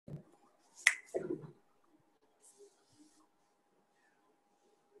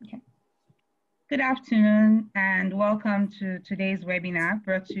Good afternoon and welcome to today's webinar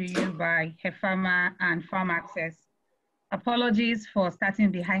brought to you by HEFAMAA and PharmAccess. Apologies for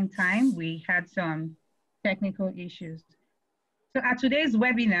starting behind time. We had some technical issues. So at today's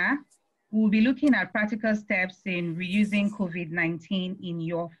webinar, we'll be looking at practical steps in reducing COVID-19 in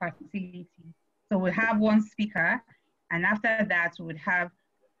your facility. So we'll have one speaker, and after that, we'll have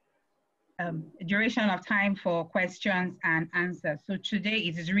a duration of time for questions and answers. So today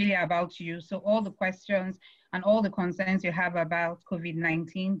it is really about you. So all the questions and all the concerns you have about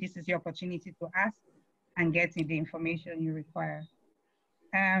COVID-19, this is your opportunity to ask and get the information you require.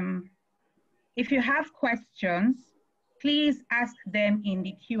 If you have questions, please ask them in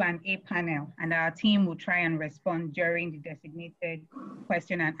the Q&A panel, and our team will try and respond during the designated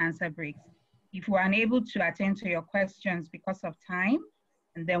question and answer breaks. If we're unable to attend to your questions because of time,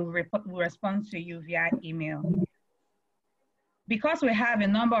 and then we'll respond to you via email. Because we have a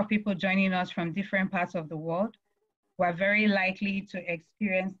number of people joining us from different parts of the world, we're very likely to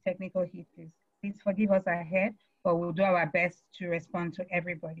experience technical hitches. Please forgive us ahead, but we'll do our best to respond to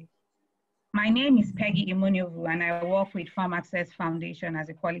everybody. My name is Peggy Imuniovu, and I work with PharmAccess Foundation as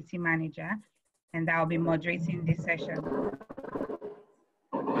a quality manager, and I'll be moderating this session.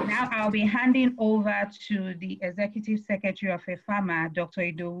 Now I'll be handing over to the Executive Secretary of HEFAMAA, Dr.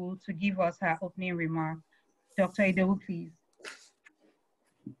 Idowu, to give us her opening remarks. Dr. Idowu, please.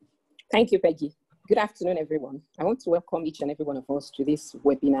 Thank you, Peggy. Good afternoon, everyone. I want to welcome each and every one of us to this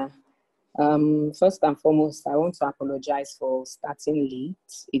webinar. First and foremost, I want to apologize for starting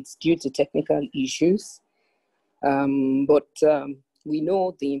late. It's due to technical issues, but we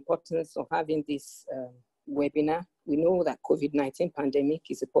know the importance of having this webinar. We know that COVID-19 pandemic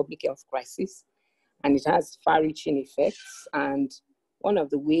is a public health crisis and it has far-reaching effects. And one of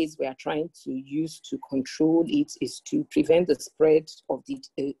the ways we are trying to use to control it is to prevent the spread of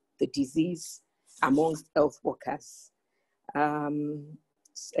the disease amongst health workers.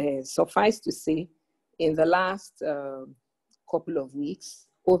 Suffice to say, in the last couple of weeks,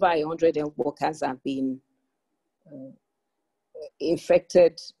 over 100 health workers have been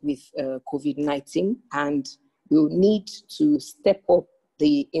infected with COVID-19, and we'll need to step up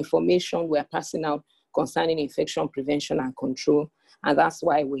the information we're passing out concerning infection prevention and control. And that's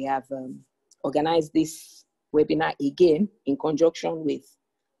why we have organized this webinar again in conjunction with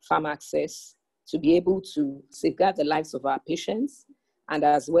PharmAccess to be able to safeguard the lives of our patients and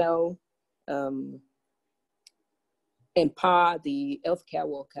as well empower the healthcare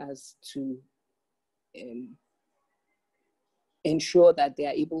workers to ensure that they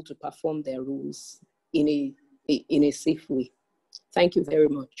are able to perform their roles in a safe way. Thank you very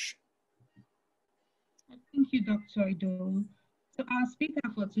much. Thank you, Dr. Idowu. So our speaker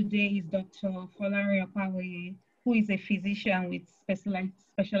for today is Dr. Folare Opawoye, who is a physician with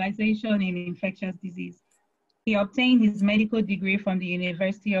specialization in infectious disease. He obtained his medical degree from the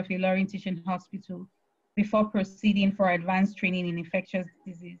University of Ilorin Teaching Hospital before proceeding for advanced training in infectious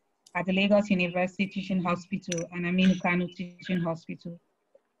disease at the Lagos University Teaching Hospital and Aminu Kano Teaching Hospital.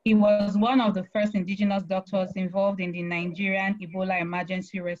 He was one of the first indigenous doctors involved in the Nigerian Ebola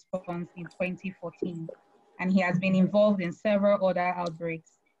emergency response in 2014, and he has been involved in several other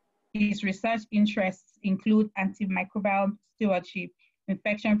outbreaks. His research interests include antimicrobial stewardship,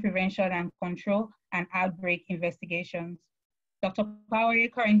 infection prevention and control, and outbreak investigations. Dr.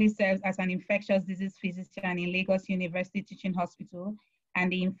 Opawoye currently serves as an infectious disease physician in Lagos University Teaching Hospital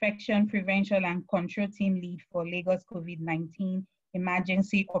and the Infection Prevention and Control Team Lead for Lagos COVID-19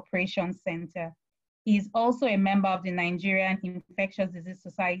 Emergency Operations Center. He is also a member of the Nigerian Infectious Disease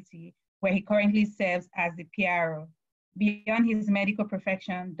Society, where he currently serves as the PRO. Beyond his medical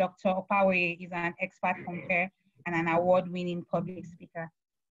profession, Dr. Opawoye is an expert on care and an award-winning public speaker.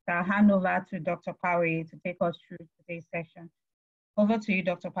 So I'll hand over to Dr. Opawoye to take us through today's session. Over to you,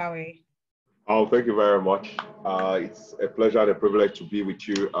 Dr. Opawoye. Oh, thank you very much. It's a pleasure and a privilege to be with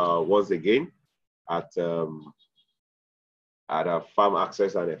you once again at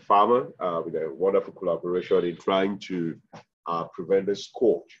PharmAccess and HEFAMAA with a wonderful collaboration in trying to prevent this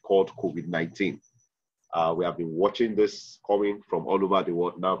scourge called COVID-19. We have been watching this coming from all over the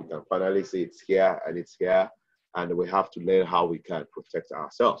world. Now we can finally say it's here, and we have to learn how we can protect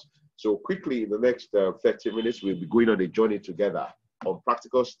ourselves. So quickly, in the next 30 minutes, we'll be going on a journey together on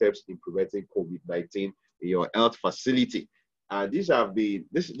practical steps in preventing COVID-19 in your health facility. And these have been,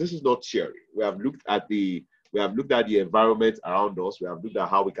 this is not theory. We have looked at the environment around us. We have looked at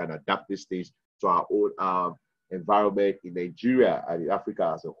how we can adapt these things to our own environment in Nigeria and in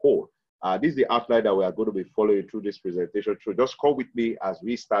Africa as a whole. This is the outline that we are going to be following through this presentation. So just come with me as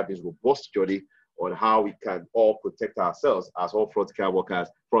we start this robust journey on how we can all protect ourselves as all frontline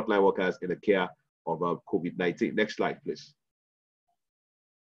workers in the care of COVID-19. Next slide, please.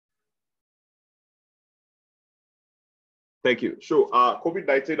 Thank you. So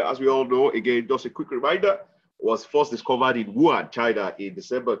COVID-19, as we all know, again, just a quick reminder, was first discovered in Wuhan, China in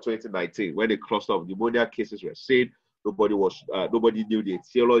December 2019, when a cluster of pneumonia cases were seen. Nobody knew the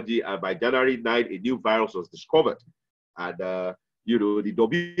etiology, and by January 9, a new virus was discovered. And you know, the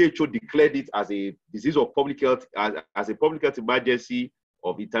WHO declared it as a disease of public health, as a public health emergency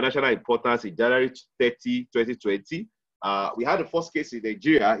of international importance in January 30, 2020. We had the first case in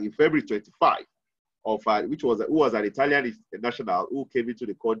Nigeria in February 25. Who was an Italian national who came into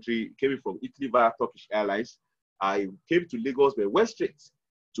the country, came in from Italy via Turkish Airlines. He came to Lagos, but went straight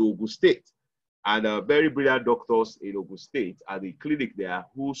to Ogun State. And very brilliant doctors in Ogun State at the clinic there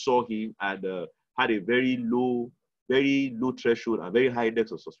who saw him and had a very low threshold and very high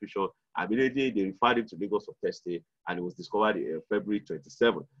index of suspicion. Immediately, they referred him to Lagos for testing, and it was discovered in February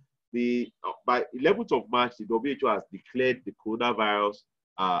 27. By 11th of March, the WHO has declared the coronavirus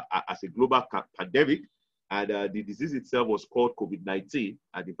as a global pandemic, and the disease itself was called COVID-19,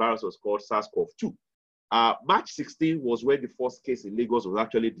 and the virus was called SARS-CoV-2. March 16 was when the first case in Lagos was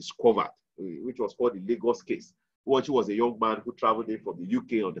actually discovered, which was called the Lagos case, which was a young man who traveled in from the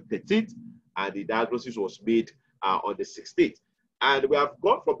UK on the 13th, and the diagnosis was made on the 16th. And we have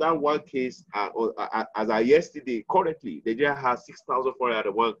gone from that one case, as of yesterday, currently, Nigeria has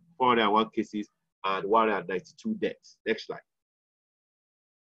 6,401 cases and 192 deaths. Next slide.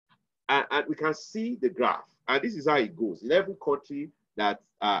 And we can see the graph, and this is how it goes. In every country that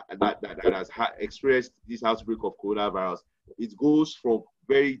has experienced this outbreak of coronavirus, it goes from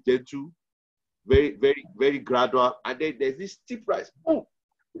very gentle, very, very, very gradual, and then there's this steep rise. Oh,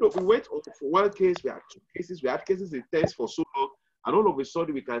 you know, we went on for one case, we had two cases, we had cases in test for so long, and all of a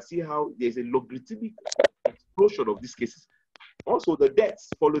sudden we can see how there's a logarithmic explosion of these cases. Also, the deaths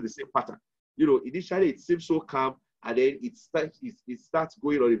follow the same pattern. You know, initially it seems so calm, and then it starts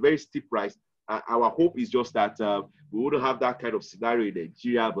going on a very steep rise. Our hope is just that we wouldn't have that kind of scenario in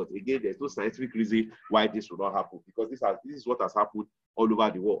Nigeria, but again, there's no scientific reason why this will not happen, because this is what has happened all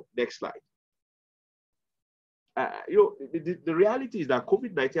over the world. Next slide. You know, the reality is that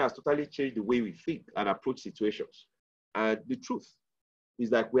COVID-19 has totally changed the way we think and approach situations. And the truth is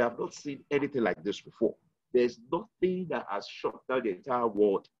that we have not seen anything like this before. There's nothing that has shocked down the entire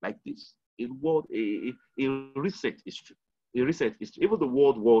world like this in recent history. In recent history, even the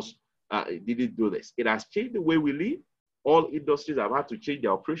world wars didn't do this. It has changed the way we live. All industries have had to change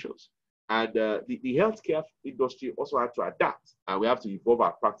their operations. And the healthcare industry also had to adapt. And we have to evolve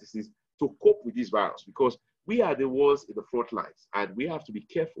our practices to cope with this virus, because we are the ones in the front lines, and we have to be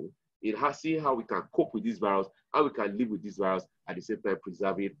careful in seeing how we can cope with this virus, how we can live with this virus, at the same time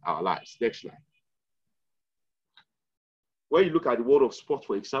preserving our lives. Next slide. When you look at the world of sport,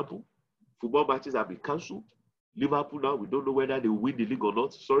 for example, football matches have been cancelled. Liverpool now, we don't know whether they will win the league or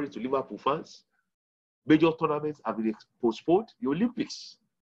not. Sorry to Liverpool fans. Major tournaments have been postponed. The Olympics,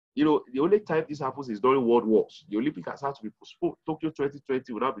 you know, the only time this happens is during world wars. The Olympics has had to be postponed. Tokyo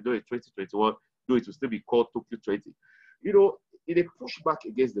 2020 will now be done in 2021, though it will still be called Tokyo 20. You know, in a pushback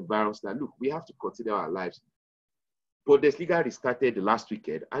against the virus, that look, we have to continue our lives. Bundesliga restarted the last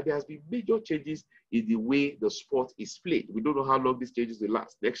weekend, and there has been major changes in the way the sport is played. We don't know how long these changes will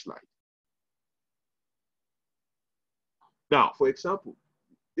last. Next slide. Now, for example,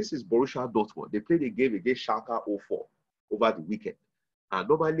 this is Borussia Dortmund. They played a game against Schalke 04 over the weekend. And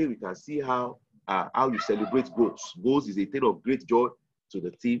normally we can see how you celebrate goals. Goals is a thing of great joy to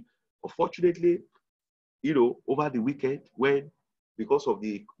the team. Unfortunately, you know, over the weekend, because of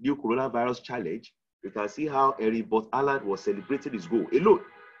the new coronavirus challenge, you can see how Erling Haaland was celebrating his goal alone,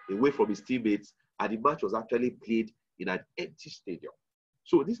 away from his teammates, and the match was actually played in an empty stadium.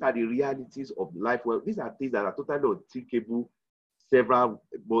 So these are the realities of life. Well, these are things that are totally unthinkable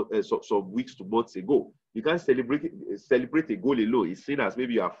some weeks to months ago. You can't celebrate a goal alone. It's seen as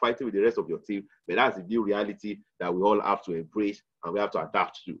maybe you are fighting with the rest of your team, but that's the new reality that we all have to embrace and we have to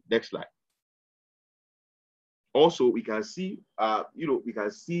adapt to. Next slide. Also, we can see,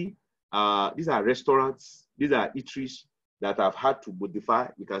 these are restaurants, these are eateries that have had to modify.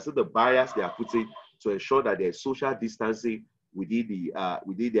 We can see the barriers they are putting to ensure that there's social distancing within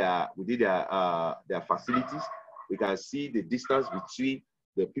their facilities. We can see the distance between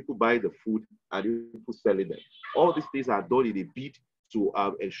the people buying the food and the people selling them. All these things are done in a bid to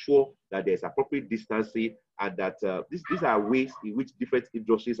ensure that there's appropriate distancing, and that these are ways in which different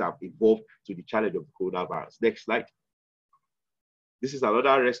industries have evolved to the challenge of the coronavirus. Next slide. This is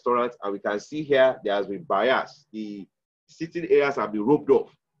another restaurant, and we can see here there has been bias. The sitting areas have been roped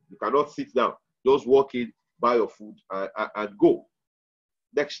off. You cannot sit down. Just walk in, buy your food, and go.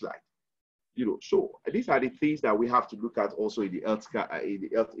 Next slide. So these are the things that we have to look at also in the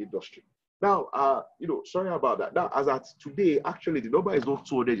health industry. Now, sorry about that. Now, as at today, actually, the number is not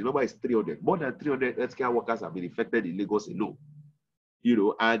 200, the number is 300. More than 300 healthcare workers have been infected in Lagos alone.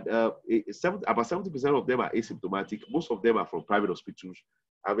 And about 70% of them are asymptomatic. Most of them are from private hospitals.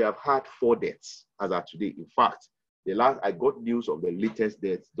 And we have had 4 deaths as at today. In fact, I got news of the latest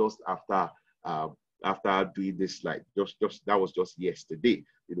death just after doing this slide. That was just yesterday.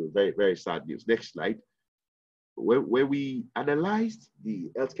 Very, very sad news. Next slide. When we analyzed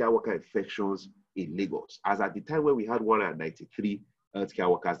the healthcare worker infections in Lagos, as at the time when we had 193 healthcare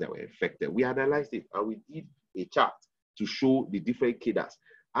workers that were infected, we analyzed it and we did a chart to show the different cadres.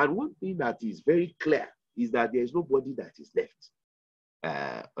 And one thing that is very clear is that there is nobody that is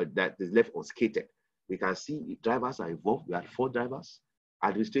left unscathed. We can see drivers are involved. We had 4 drivers.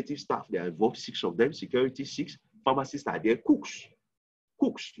 Administrative staff, they are involved, 6 of them. Security, 6. Pharmacists are there. Cooks.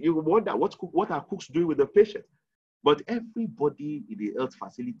 You wonder what are cooks doing with the patient? But everybody in the health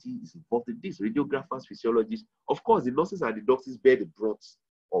facility is involved in this. Radiographers, physiologists. Of course, the nurses and the doctors bear the brunt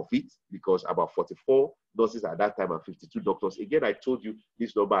of it, because about 44 nurses at that time and 52 doctors. Again, I told you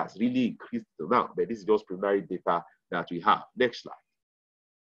this number has really increased now, but this is just preliminary data that we have. Next slide.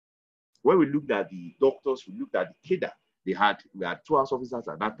 When we looked at the doctors, we looked at the cadre. We had 2 house officers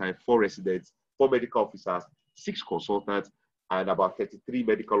at that time, 4 residents, 4 medical officers, 6 consultants, and about 33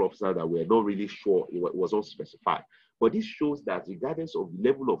 medical officers that we're not really sure, it was not specified. But this shows that regardless of the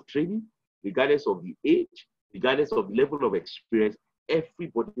level of training, regardless of the age, regardless of the level of experience,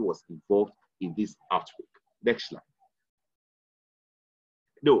 everybody was involved in this outbreak. Next slide.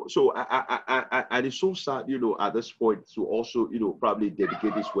 No, so and it's so sad, at this point to also, probably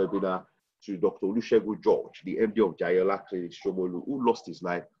dedicate this webinar to Dr. Olusegun George, the MD of Jayola Clinic, Shomolu, who lost his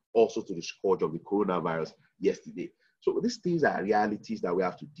life also to the scourge of the coronavirus yesterday. So these things are realities that we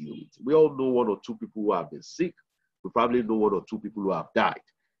have to deal with. We all know 1 or 2 people who have been sick. We probably know 1 or 2 people who have died.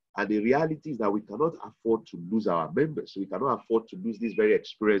 And the reality is that we cannot afford to lose our members. We cannot afford to lose these very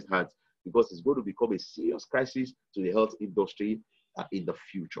experienced hands, because it's going to become a serious crisis to the health industry in the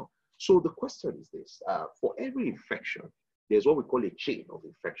future. So the question is this: for every infection, there's what we call a chain of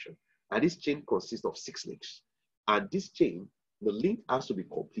infection. And this chain consists of 6 links. And this chain, the link has to be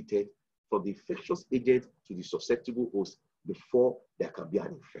completed from the infectious agent to the susceptible host before there can be an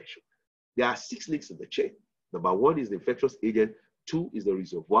infection. There are 6 links in the chain. Number 1 is the infectious agent. 2 is the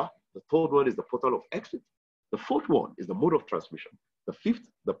reservoir. The 3rd one is the portal of exit. The 4th one is the mode of transmission. The 5th,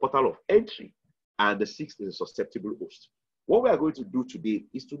 the portal of entry. And the 6th is the susceptible host. What we are going to do today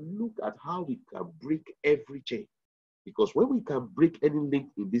is to look at how we can break every chain. Because when we can break any link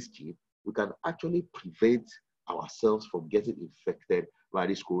in this chain, we can actually prevent ourselves from getting infected by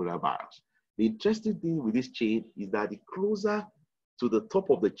this coronavirus. The interesting thing with this chain is that the closer to the top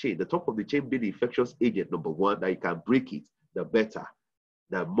of the chain being the infectious agent, number 1, that you can break it, the better,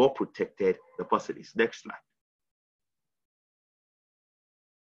 the more protected the person is. Next slide.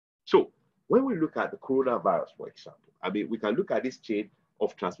 So when we look at the coronavirus, for example, we can look at this chain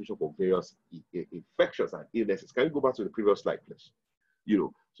of transmission for various infections and illnesses. Can you go back to the previous slide, please?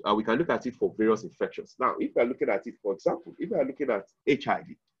 We can look at it for various infections. Now, if we are looking at it, for example, if we are looking at HIV,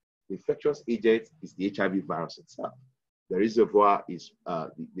 the infectious agent is the HIV virus itself. The reservoir is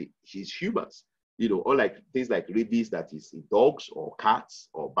humans. Unlike things like rabies that is in dogs or cats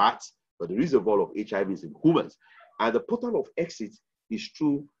or bats, but the reservoir of HIV is in humans. And the portal of exit is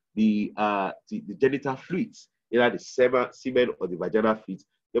through the genital fluids, either the semen or the vaginal fluids.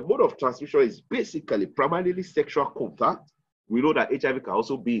 The mode of transmission is basically primarily sexual contact. We know that HIV can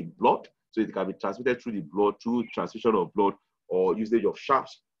also be in blood, so it can be transmitted through the blood, through transmission of blood, or usage of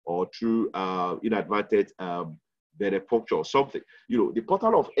shafts, or through inadvertent venipuncture or something. The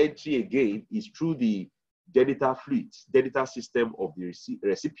portal of entry again is through the genital fluids, genital system of the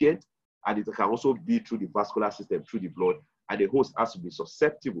recipient, and it can also be through the vascular system, through the blood, and the host has to be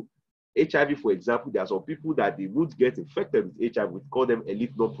susceptible. HIV, for example, there are some people that they would get infected with HIV. We call them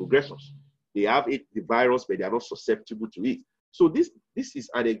elite non-progressors. They have the virus, but they are not susceptible to it. So this is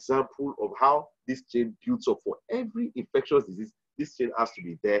an example of how this chain builds up. For every infectious disease, this chain has to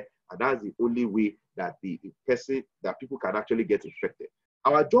be there, and that's the only way that people can actually get infected.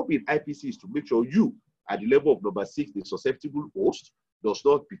 Our job in IPC is to make sure you, at the level of number 6, the susceptible host, does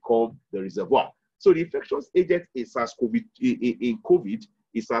not become the reservoir. So the infectious agent in COVID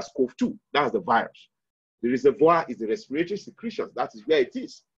is SARS-CoV-2. That's the virus. The reservoir is the respiratory secretions. That is where it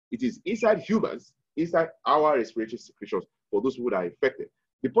is. It is inside humans, inside our respiratory secretions for those who are infected.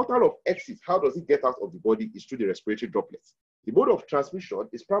 The portal of exit, how does it get out of the body, is through the respiratory droplets. The mode of transmission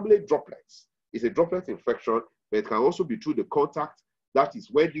is probably droplets. It's a droplet infection, but it can also be through the contact That is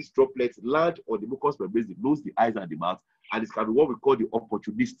when these droplets land on the mucous membranes, the nose, the eyes, and the mouth, and it can be what we call the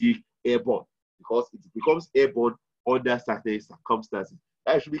opportunistic airborne, because it becomes airborne under certain circumstances.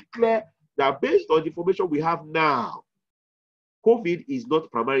 That should be clear that based on the information we have now, COVID is not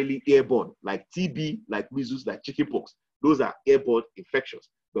primarily airborne, like TB, like measles, like chickenpox. Those are airborne infections.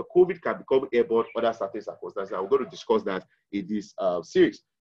 But COVID can become airborne under certain circumstances. I'm going to discuss that in this series.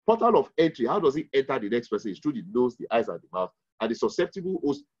 Portal of entry, how does it enter the next person? It's through the nose, the eyes, and the mouth. And the susceptible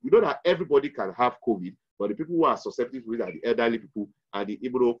host, we know that everybody can have COVID, but the people who are susceptible to it are the elderly people and the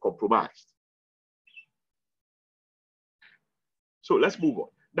immunocompromised. So let's move on.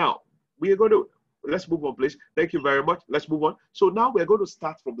 Now, we are going to, let's move on, please. Thank you very much. Let's move on. So now we're going to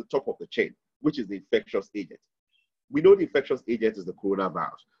start from the top of the chain, which is the infectious agent. We know the infectious agent is the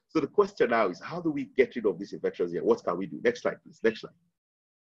coronavirus. So the question now is, how do we get rid of this infectious agent? What can we do? Next slide, please. Next slide.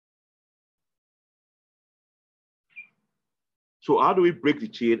 So how do we break the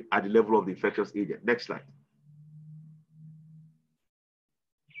chain at the level of the infectious agent? Next slide.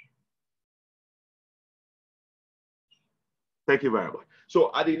 Thank you very much. So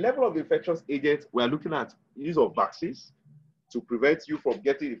at the level of the infectious agent, we are looking at use of vaccines to prevent you from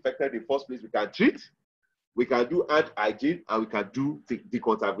getting infected in the first place. We can treat, we can do hand hygiene, and we can do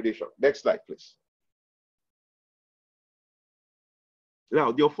decontamination. Next slide, please.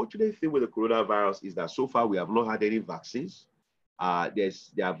 Now, the unfortunate thing with the coronavirus is that so far we have not had any vaccines. There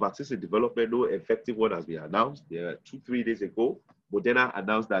are vaccines in development. No effective one has been announced. 2-3 days ago, Moderna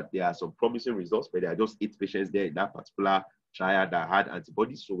announced that there are some promising results, but there are just 8 patients there in that particular trial that had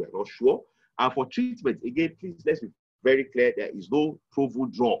antibodies, so we're not sure. And for treatment, again, please, let's be very clear, there is no proven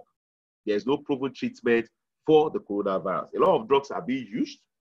drug. There is no proven treatment for the coronavirus. A lot of drugs are being used.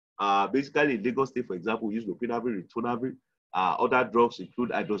 Basically, in Lagos State, for example, we use lopinavir, ritonavir. Other drugs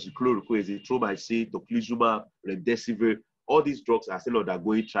include hydroxychloroquine, azithromycin, tocilizumab, remdesivir. All these drugs are still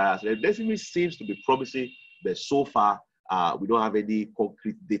undergoing trials. Remdesivir seems to be promising, but so far, we don't have any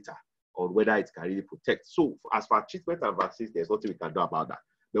concrete data on whether it can really protect. So as for treatment and vaccines, there's nothing we can do about that.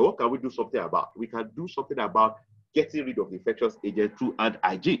 But what can we do something about? We can do something about getting rid of the infectious agent through hand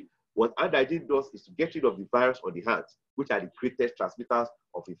hygiene. What hand hygiene does is to get rid of the virus on the hands, which are the greatest transmitters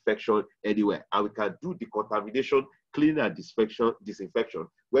of infection anywhere. And we can do decontamination, cleaning and disinfection,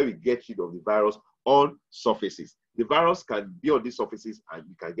 where we get rid of the virus on surfaces. The virus can be on these surfaces and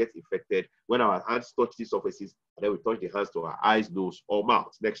we can get infected when our hands touch these surfaces, and then we touch the hands to our eyes, nose, or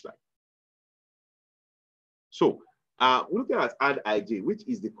mouth. Next slide. So, we're looking at hand hygiene, which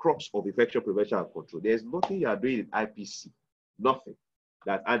is the crux of infection prevention and control. There's nothing you are doing in IPC, nothing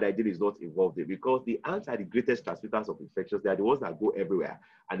that hand hygiene is not involved in, because the hands are the greatest transmitters of infections. They are the ones that go everywhere,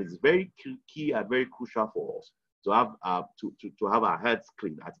 and it's very key and very crucial for us to have to have our hands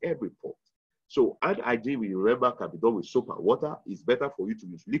clean at every point. So hand hygiene, we remember, can be done with soap and water. It's better for you to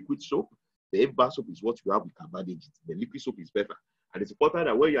use liquid soap. The bar soap is what you have, we can manage it. The liquid soap is better. And it's important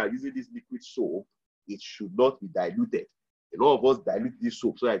that when you are using this liquid soap, it should not be diluted. A lot of us dilute this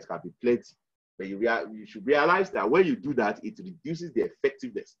soap so that it can be plenty. But you should realize that when you do that, it reduces the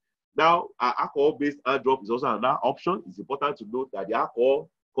effectiveness. Now, alcohol-based hand drop is also another option. It's important to note that the alcohol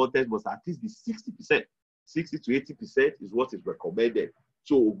content must at least be 60%. 60 to 80% is what is recommended.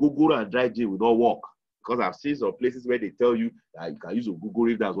 So ogogoro and dry gin will not work, because I've seen some places where they tell you that you can use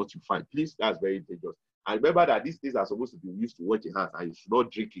ogogoro if that's what you find. Please, that's very dangerous. And remember that these things are supposed to be used to wash your hands, and you should not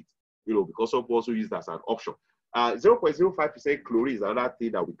drink it, because some people also use that as an option. 0.05% chlorine is another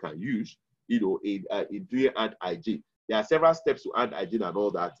thing that we can use, in doing hand hygiene. There are several steps to hand hygiene and all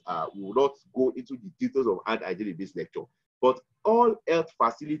that. We will not go into the details of hand hygiene in this lecture, but all health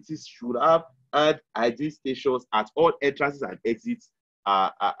facilities should have hand hygiene stations at all entrances and exits,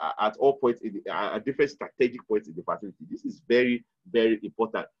 at all points at different strategic points in the facility. This is very, very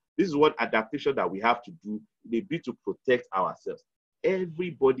important. This is one adaptation that we have to do in a bit to protect ourselves.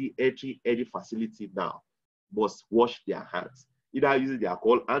 Everybody entering any facility now must wash their hands, either using the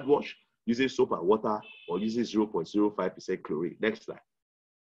alcohol hand wash, using soap and water, or using 0.05% chlorine. Next slide.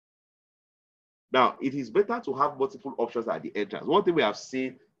 Now, it is better to have multiple options at the entrance. One thing we have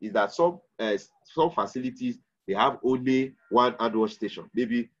seen is that some facilities, they have only one hand wash station,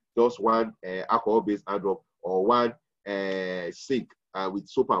 maybe just one alcohol-based hand wash, or one sink with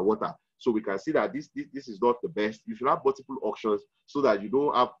soap and water. So we can see that this is not the best. You should have multiple options so that you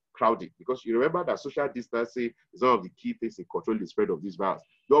don't have crowding, because you remember that social distancing is one of the key things in controlling the spread of this virus.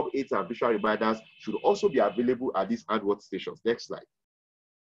 Job aids and visual reminders should also be available at these hand wash stations. Next slide.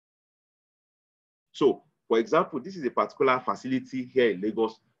 So, for example, this is a particular facility here in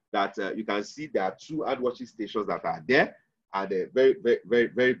Lagos that you can see there are 2 hand washing stations that are there, and they're very, very, very,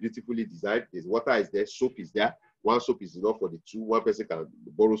 very beautifully designed. There's water is there, soap is there. one soap is enough for the two. One person can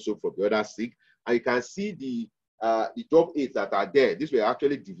borrow soap from the other sink. And you can see the job aids that are there. These were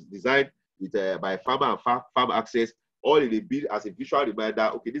actually designed with by PharmAccess and PharmAccess, all in a bit as a visual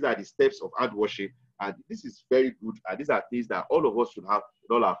reminder. Okay, these are the steps of hand washing, and this is very good. And these are things that all of us should have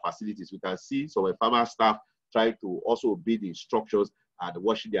in all our facilities. We can see some pharma staff trying to also obey the instructions and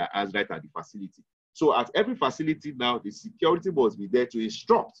washing their hands right at the facility. So at every facility now, the security must be there to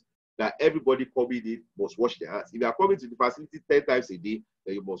instruct that everybody coming in must wash their hands. If you are coming to the facility 10 times a day,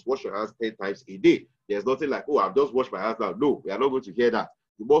 then you must wash your hands 10 times a day. There's nothing like, oh, I've just washed my hands now. No, we are not going to hear that.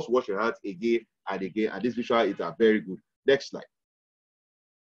 You must wash your hands again and again. And these visual aids are very good. Next slide.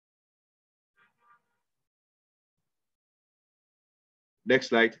 Next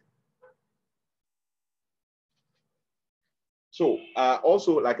slide. So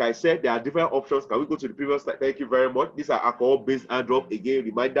also, like I said, there are different options. Can we go to the previous slide? Thank you very much. These are alcohol-based hand rub. Again,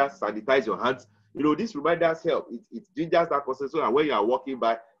 reminders, sanitize your hands. You know, these reminders help. It gingers that process so that when you are walking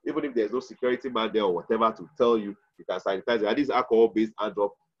by, even if there's no security man there or whatever to tell you, you can sanitize it. And these alcohol-based hand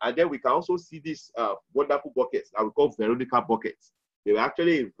rub. And then we can also see these wonderful buckets that we call Veronica buckets. They were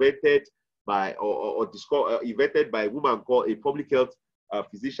actually invented by invented by a woman called a public health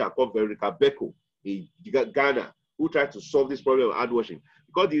physician called Veronica Beko in Ghana, who tried to solve this problem of hand washing.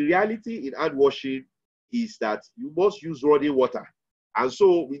 Because the reality in hand washing is that you must use running water. And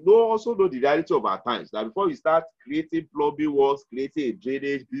so we also know the reality of our times. Now, before we start creating plumbing walls, creating a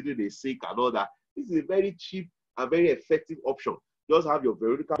drainage, building a sink and all that, this is a very cheap and very effective option. Just have your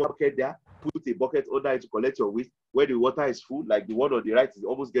Veronica bucket there, put a bucket under it to collect your waste. When the water is full, like the one on the right is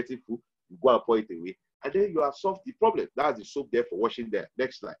almost getting full, you go and pour it away. And then you have solved the problem. That's the soap there for washing there.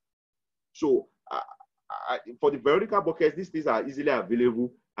 Next slide. So for the Veronica buckets, these things are easily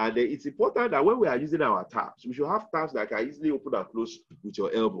available. And it's important that when we are using our taps, we should have taps that can easily open and close with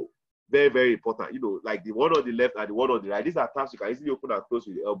your elbow. Very, very important. You know, like the one on the left and the one on the right. These are taps you can easily open and close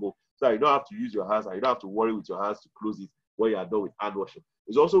with your elbow. So that you don't have to use your hands and you don't have to worry with your hands to close it when you are done with hand washing.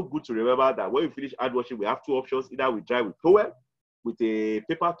 It's also good to remember that when we finish hand washing, we have two options. Either we dry with towel, with a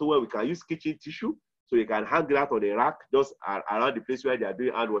paper towel, we can use kitchen tissue. So you can hang that on a rack just around the place where they are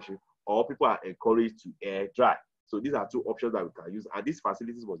doing hand washing, or people are encouraged to air dry. So these are two options that we can use, and these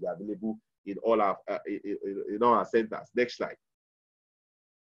facilities must be available in all our centers. Next slide.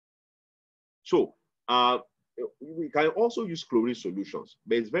 So we can also use chlorine solutions,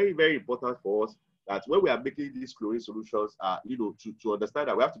 but it's very, very important for us that when we are making these chlorine solutions, to understand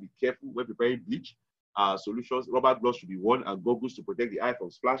that we have to be careful when preparing bleach solutions. Rubber gloves should be worn and goggles to protect the eye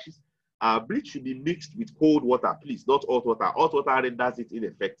from splashes. Bleach should be mixed with cold water, please, not hot water. Hot water renders it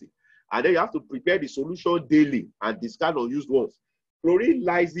ineffective. And then you have to prepare the solution daily and discard unused ones. Chlorine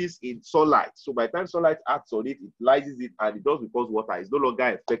lyses in sunlight. So by the time sunlight acts on it, it lyses it and it just becomes water. It's no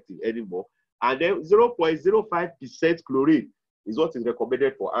longer effective anymore. And then 0.05% chlorine is what is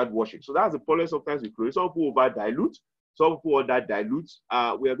recommended for hand washing. So that's the problem sometimes with chlorine. Some people over dilute, some people under dilute.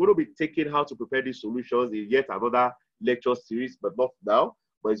 We are going to be taking how to prepare these solutions in yet another lecture series, but not now.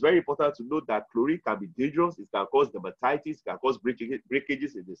 But it's very important to note that chlorine can be dangerous. It can cause dermatitis, it can cause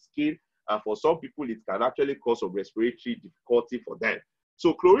breakages in the skin. And for some people, it can actually cause some respiratory difficulty for them.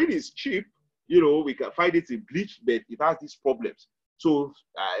 So chlorine is cheap. You know, we can find it in bleach, but it has these problems. So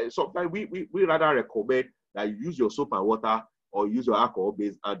sometimes we rather recommend that you use your soap and water or use your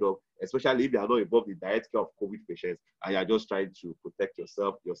alcohol-based hand rub, especially if you are not involved in direct care of COVID patients and you are just trying to protect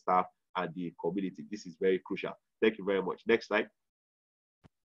yourself, your staff, and the community. This is very crucial. Thank you very much. Next slide.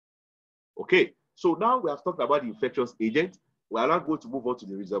 Okay, so now we have talked about the infectious agent. We are now going to move on to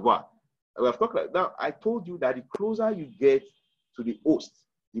the reservoir. We have talked about, now I told you that the closer you get to the host,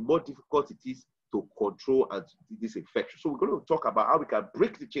 the more difficult it is to control and this infection. So we're going to talk about how we can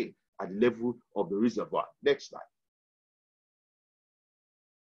break the chain at the level of the reservoir. Next slide.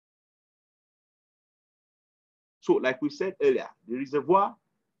 So like we said earlier, the reservoir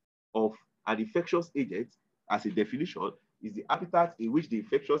of an infectious agent, as a definition, is the habitat in which the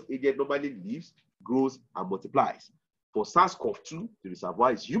infectious agent normally lives, grows, and multiplies. For SARS-CoV-2, the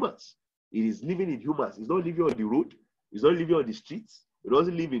reservoir is humans. It is living in humans. It's not living on the road. It's not living on the streets. It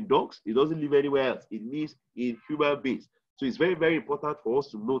doesn't live in dogs. It doesn't live anywhere else. It lives in human beings. So it's very, very important for us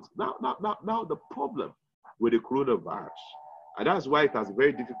to note now the problem with the coronavirus, and that's why it has been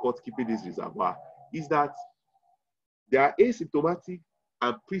very difficult keeping this reservoir, is that there are asymptomatic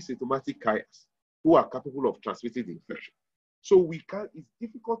and pre-symptomatic carriers who are capable of transmitting the infection. So it's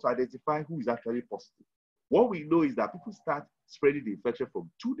difficult to identify who is actually positive. What we know is that people start spreading the infection from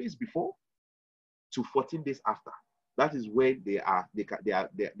 2 days before to 14 days after. That is when they are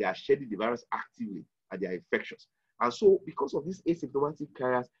shedding the virus actively and they are infectious. And so because of these asymptomatic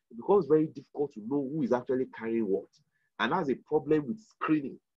carriers, it becomes very difficult to know who is actually carrying what. And that's a problem with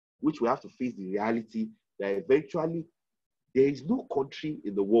screening, which we have to face the reality that eventually there is no country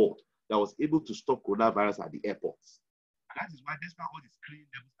in the world that was able to stop coronavirus at the airports. And that is why, despite all the screening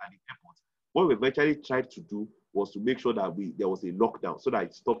levels at the airports, what we eventually tried to do was to make sure that there was a lockdown so that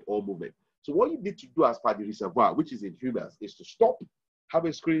it stopped all movement. So what you need to do as per the reservoir, which is in humans, is to stop, have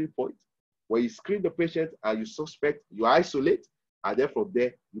a screening point. When you screen the patient and you suspect, you isolate, and then from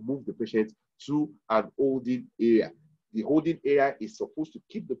there, you move the patient to an holding area. The holding area is supposed to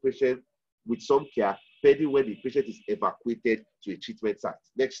keep the patient with some care, pending when the patient is evacuated to a treatment site.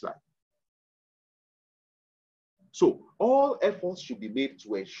 Next slide. So all efforts should be made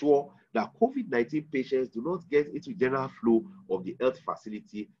to ensure that COVID-19 patients do not get into the general flow of the health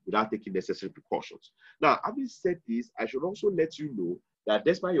facility without taking necessary precautions. Now, having said this, I should also let you know that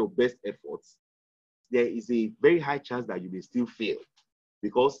despite your best efforts, there is a very high chance that you may still fail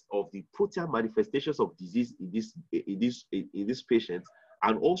because of the protein manifestations of disease in these patients,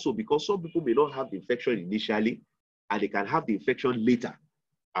 and also because some people may not have the infection initially, and they can have the infection later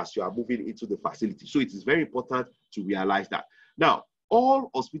as you are moving into the facility. So it is very important to realize that. Now,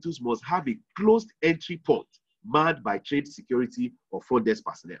 all hospitals must have a closed entry point manned by trained security or front desk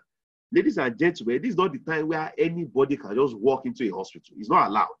personnel. Ladies and gentlemen, this is not the time where anybody can just walk into a hospital. It's not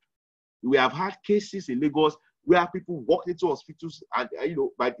allowed. We have had cases in Lagos where people walked into hospitals and,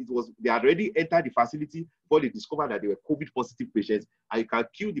 but they had already entered the facility before they discovered that they were COVID positive patients, and you can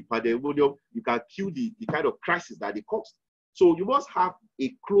kill the pandemonium, you can kill the kind of crisis that they caused. So you must have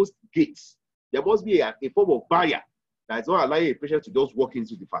a closed gate. There must be a form of barrier that is not allowing a patient to just walk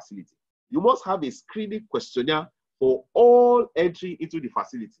into the facility. You must have a screening questionnaire for all entry into the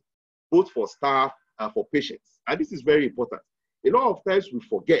facility, both for staff and for patients. And this is very important. A lot of times we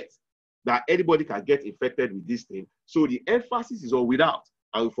forget that anybody can get infected with this thing. So the emphasis is on without,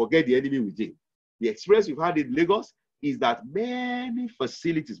 and we forget the enemy within. The experience we've had in Lagos is that many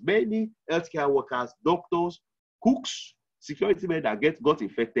facilities, many healthcare workers, doctors, cooks, security men that got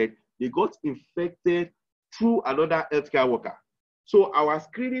infected, they got infected through another healthcare worker. So our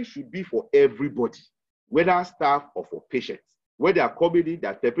screening should be for everybody, whether staff or for patients. When they are coming in,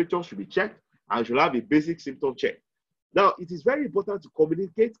 their temperature should be checked and should have a basic symptom check. Now, it is very important to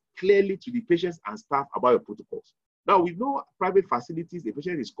communicate clearly to the patients and staff about your protocols. Now, we know private facilities, the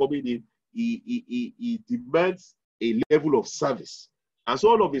patient is coming in, he demands a level of service. And so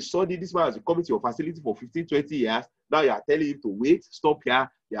all of a sudden, this man has been coming to your facility for 15, 20 years. Now you are telling him to wait, stop here.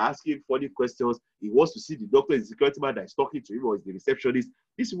 You're asking him funny questions. He wants to see the doctor, the security man that is talking to him, or is the receptionist.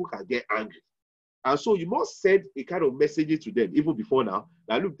 These people can get angry. And so you must send a kind of message to them, even before now,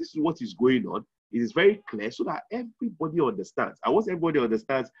 that look, this is what is going on. It is very clear so that everybody understands. And once everybody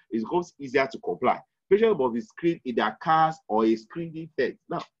understands, it becomes easier to comply. Patients must be screened in their cars or a screening tent.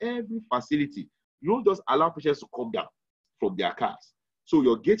 Now, every facility, you don't just allow patients to come down from their cars. So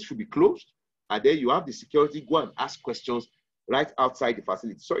your gate should be closed, and then you have the security go and ask questions right outside the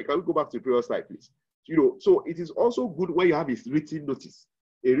facility. Sorry, can we go back to the previous slide, please? So it is also good when you have a written notice.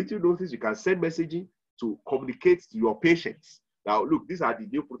 A written notice, you can send messaging to communicate to your patients. Now, look, these are the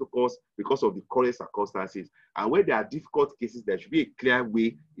new protocols because of the current circumstances. And when there are difficult cases, there should be a clear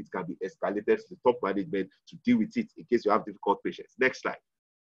way it can be escalated to the top management to deal with it in case you have difficult patients. Next slide.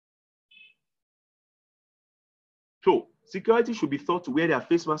 So, security should be taught to wear their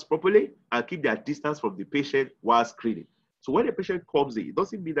face masks properly and keep their distance from the patient while screening. So when the patient comes in, it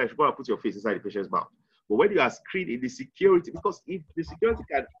doesn't mean that you should go and put your face inside the patient's mouth. But when you are screening the security, because if the security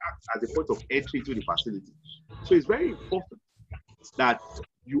can act as a point of entry to the facility. So it's very important that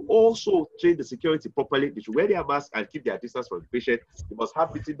you also train the security properly. They should wear their mask and keep their distance from the patient. You must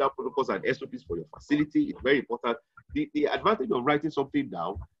have written down protocols and SOPs for your facility. It's very important. The advantage of writing something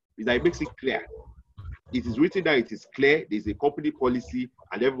down is that it makes it clear. It is written down, it is clear, there's a company policy,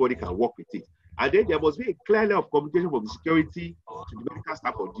 and everybody can work with it. And then there must be a clear line of communication from the security to the medical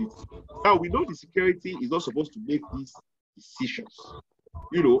staff on duty. Now, we know the security is not supposed to make these decisions,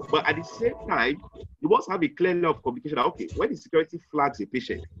 but at the same time, you must have a clear line of communication. Okay, when the security flags a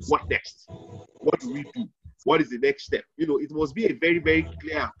patient, what next? What do we do? What is the next step? It must be a very, very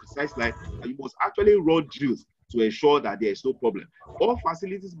clear and precise line, and you must actually run drills to ensure that there is no problem. All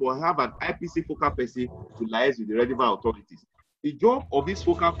facilities must have an IPC focal person to liaise with the relevant authorities. The job of this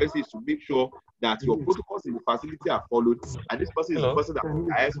focal person is to make sure that your protocols in the facility are followed, and this person is the person that will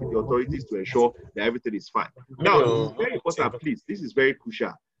liaise with the authorities to ensure that everything is fine. Now, it is very important, please, this is very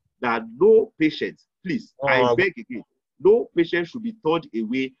crucial, that no patient, please, I beg again, no patient should be turned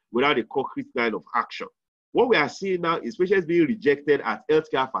away without a concrete line of action. What we are seeing now is patients being rejected at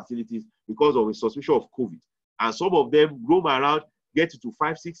healthcare facilities because of a suspicion of COVID. And some of them roam around, get into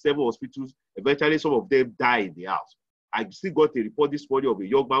 5, 6, 7 hospitals. Eventually, some of them die in the house. I still got a report this morning of a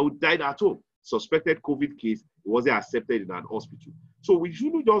young man who died at home. Suspected COVID case, he wasn't accepted in an hospital. So we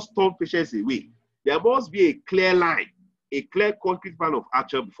shouldn't just turn patients away. There must be a clear line, a clear concrete plan of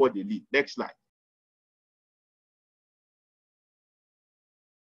action before they leave. Next slide.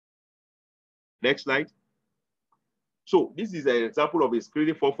 Next slide. So this is an example of a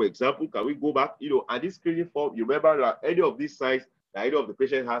screening form, for example. Can we go back? And this screening form, you remember that any of these signs that any of the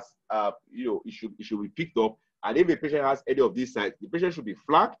patient has, it should be picked up. And if the patient has any of these signs, the patient should be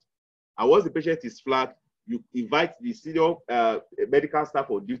flagged. And once the patient is flagged, you invite the senior medical staff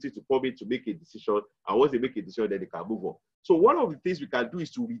on duty to come in to make a decision. And once they make a decision, then they can move on. So one of the things we can do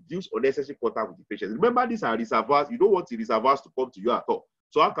is to reduce unnecessary contact with the patient. Remember, these are reservoirs. You don't want the reservoirs to come to you at all.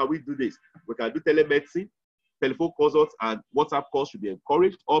 So how can we do this? We can do telemedicine. Telephone consults and WhatsApp calls should be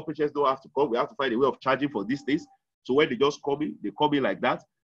encouraged. All patients don't have to come. We have to find a way of charging for these things. So when they just come in, they come in like that.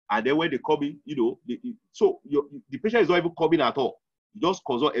 And then when they come in, the patient is not even coming at all. You just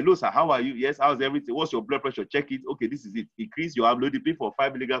consult. Hello, sir, how are you? Yes, how's everything? What's your blood pressure? Check it. Okay, this is it. Increase your amlodipine from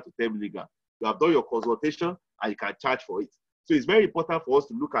 5 milligrams to 10 milligrams. You have done your consultation and you can charge for it. So it's very important for us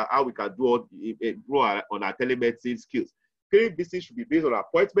to look at how we can do on our telemedicine skills. Clinic visits should be based on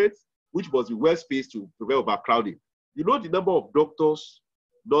appointments, which must be well spaced to prevent overcrowding. You know the number of doctors,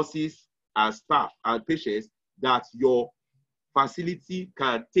 nurses, and staff and patients that your facility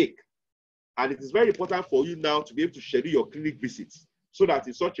can take. And it is very important for you now to be able to schedule your clinic visits so that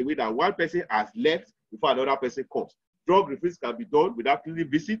in such a way that one person has left before another person comes. Drug refills can be done without clinic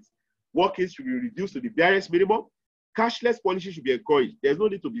visits. Walk-ins should be reduced to the barest minimum. Cashless policy should be encouraged. There's no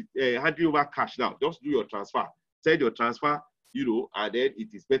need to be handing over cash now. Just do your transfer. Send your transfer, and then it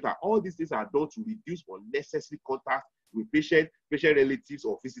is better. All these things are done to reduce unnecessary contact with patient relatives,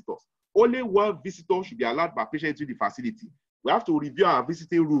 or visitors. Only one visitor should be allowed per patient into the facility. We have to review our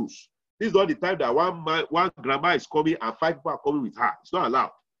visiting rules. This is not the time that one grandma is coming and 5 people are coming with her. It's not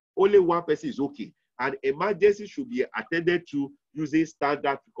allowed. Only one person is okay. And emergency should be attended to using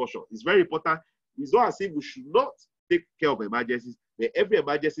standard precautions. It's very important. It's not as if we should not take care of emergencies, but every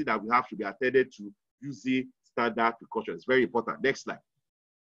emergency that we have should be attended to using standard precautions. It's very important. Next slide.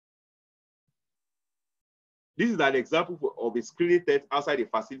 This is an example of a screening tent outside a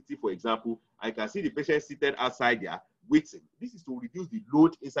facility, for example. I can see the patient seated outside there waiting. This is to reduce the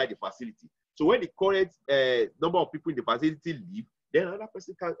load inside the facility. So when the current number of people in the facility leave, then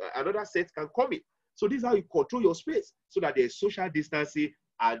another set can come in. So this is how you control your space so that there's social distancing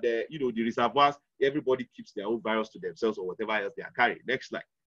and the reservoirs, everybody keeps their own virus to themselves or whatever else they are carrying. Next slide.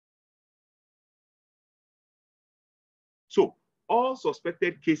 So all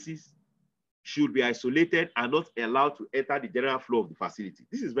suspected cases should be isolated and not allowed to enter the general flow of the facility.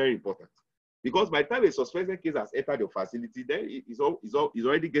 This is very important because by the time a suspected case has entered your facility, then it's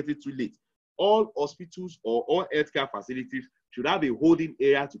already getting too late. All hospitals or all healthcare facilities should have a holding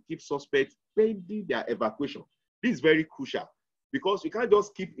area to keep suspects pending their evacuation. This is very crucial because you can't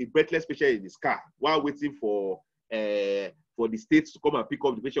just keep a breathless patient in his car while waiting for the states to come and pick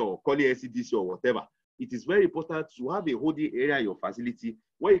up the patient or calling NCDC or whatever. It is very important to have a holding area in your facility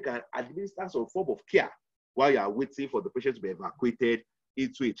where you can administer some form of care while you are waiting for the patient to be evacuated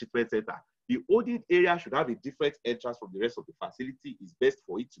into a treatment center. The holding area should have a different entrance from the rest of the facility. It's best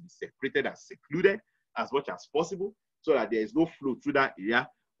for it to be separated and secluded as much as possible so that there is no flow through that area.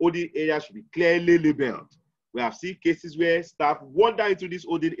 Holding area should be clearly labeled. We have seen cases where staff wander into this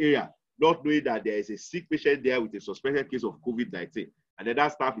holding area, not knowing that there is a sick patient there with a suspected case of COVID-19, and then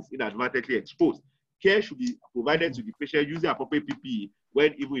that staff is inadvertently exposed. Care should be provided to the patient using appropriate PPE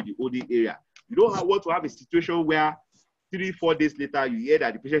when even in the holding area. You don't want to have a situation where 3-4 days later you hear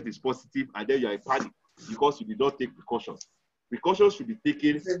that the patient is positive and then you are in panic because you did not take precautions. Precautions should be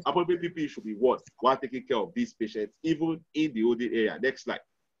taken. Appropriate PPE should be worn while taking care of these patients, even in the holding area. Next slide.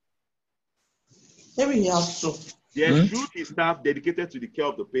 Maybe you have to. There should be staff dedicated to the care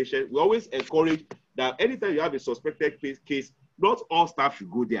of the patient. We always encourage that anytime you have a suspected case, not all staff should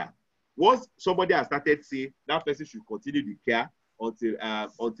go there. Once somebody has started saying, that person should continue the care until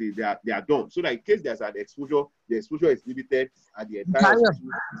they are done. So that in case there's an exposure, the exposure is limited and the entire hospital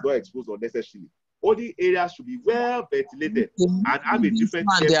is not exposed unnecessarily. All the areas should be well ventilated and have a different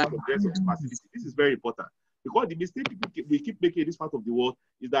care from the rest of the facility. This is very important. Because the mistake we keep making in this part of the world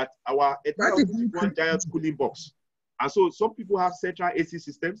is that our entire hospital is one giant cooling box. And so some people have central AC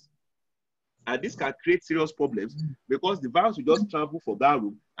systems, and this can create serious problems because the virus will just travel from that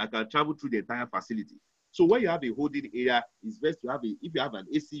room and can travel through the entire facility. So when you have a holding area, it's best to have if you have an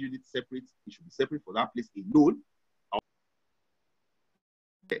AC unit separate, it should be separate for that place alone.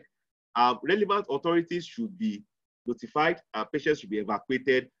 Relevant authorities should be notified and patients should be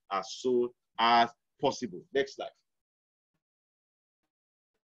evacuated as soon as possible. Next slide.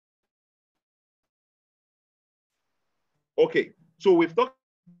 Okay, so we've talked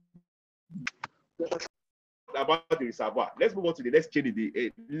about the reservoir. Let's move on to the next chain in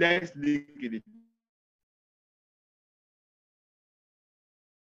the next link in the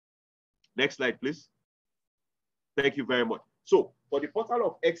next slide, please. Thank you very much. So for the portal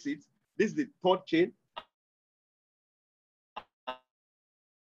of exit, this is the third chain.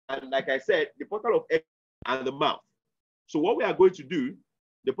 And like I said, the portal of exit and the mouth. So what we are going to do,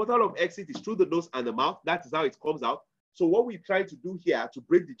 the portal of exit is through the nose and the mouth. That is how it comes out. So what we try to do here to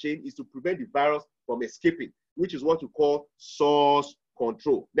break the chain is to prevent the virus from escaping, which is what we call source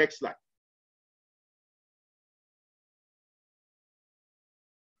control. Next slide.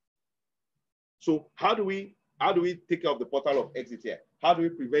 So how do we take care of the portal of exit here? How do we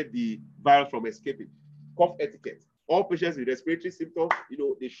prevent the virus from escaping? Cough etiquette. All patients with respiratory symptoms,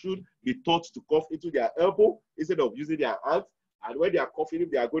 they should be taught to cough into their elbow instead of using their hands. And when they are coughing, if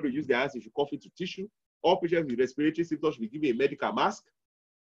they are going to use their hands, they should cough into tissue. All patients with respiratory symptoms should be given a medical mask.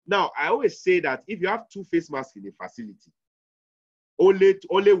 Now, I always say that if you have 2 face masks in a facility,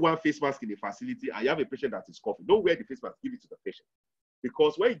 only 1 face mask in a facility, and you have a patient that is coughing, don't wear the face mask, give it to the patient.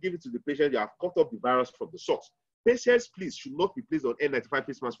 Because when you give it to the patient, you have cut off the virus from the source. Patients, please, should not be placed on N95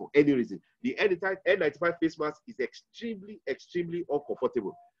 face mask for any reason. The N95 face mask is extremely, extremely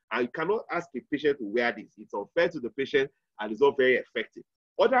uncomfortable. And you cannot ask a patient to wear this. It's unfair to the patient and it's not very effective.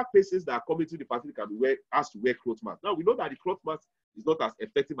 Other patients that are coming to the facility can be asked to wear cloth mask. Now, we know that the cloth mask is not as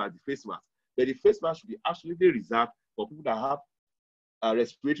effective as the face mask, but the face mask should be absolutely reserved for people that have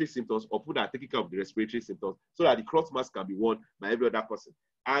respiratory symptoms or people that are taking care of the respiratory symptoms, so that the cloth mask can be worn by every other person.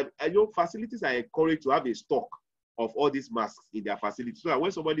 And facilities are encouraged to have a stock of all these masks in their facility, so that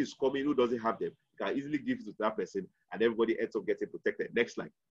when somebody is coming who doesn't have them, you can easily give it to that person and everybody ends up getting protected. Next slide.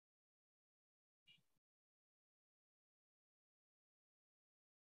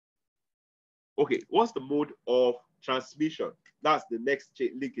 Okay, what's the mode of transmission? That's the next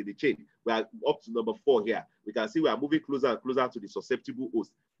link in the chain. We are up to number 4 here. We can see we are moving closer and closer to the susceptible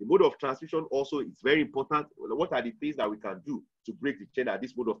host. The mode of transmission also is very important. What are the things that we can do to break the chain at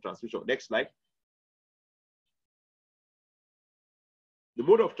this mode of transmission? Next slide. The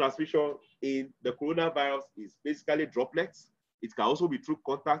mode of transmission in the coronavirus is basically droplets. It can also be through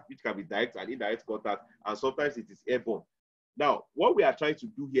contact, which can be direct and indirect contact, and sometimes it is airborne. Now, what we are trying to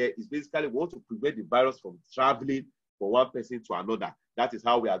do here is basically we want to prevent the virus from traveling from one person to another. That is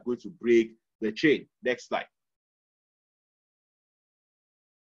how we are going to break the chain. Next slide.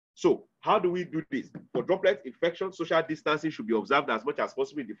 So, how do we do this? For droplet infection, social distancing should be observed as much as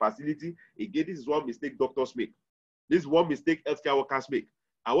possible in the facility. Again, this is one mistake doctors make. This is one mistake healthcare workers make.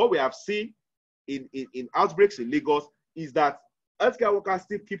 And what we have seen in outbreaks in Lagos is that healthcare workers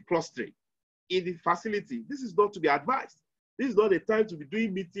still keep clustering in the facility. This is not to be advised. This is not the time to be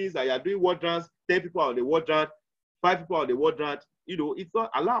doing meetings and you are doing ward rounds, 10 people on the ward round, 5 people on the ward round. It's not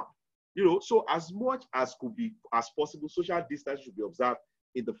allowed. So as much as could be as possible, social distance should be observed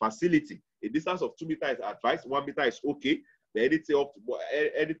in the facility. A distance of 2 meters is advised, 1 meter is okay, but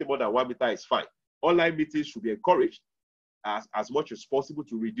anything more than 1 meter is fine. Online meetings should be encouraged as much as possible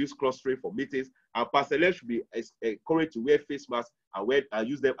to reduce clustering for meetings, and personnel should be encouraged to wear face masks and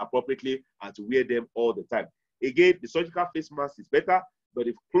use them appropriately and to wear them all the time. Again, the surgical face mask is better, but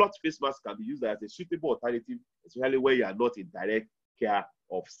the cloth face mask can be used as a suitable alternative, especially when you are not in direct care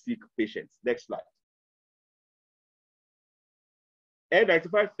of sick patients. Next slide.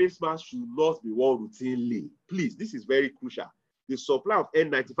 N95 face mask should not be worn routinely. Please, this is very crucial. The supply of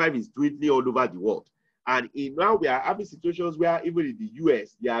N95 is dwindling all over the world. And now we are having situations where even in the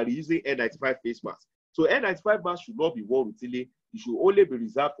US, they are using N95 face masks. So N95 masks should not be worn routinely. It should only be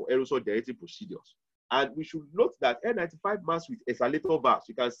reserved for aerosol generating procedures. And we should note that N95 masks with exhalator valves,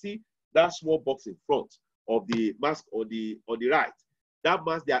 you can see that small box in front of the mask on the right. That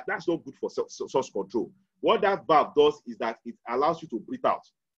mask, that's not good for source control. What that valve does is that it allows you to breathe out,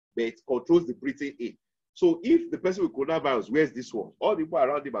 but it controls the breathing in. So if the person with coronavirus wears this one, all the people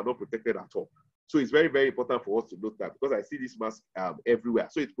around him are not protected at all. So it's very, very important for us to note that, because I see this mask everywhere.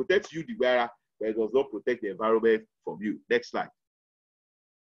 So it protects you, the wearer, but it does not protect the environment from you. Next slide.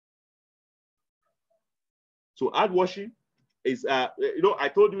 So hand washing is, I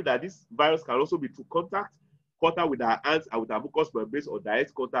told you that this virus can also be through contact with our hands and with our mucous membranes or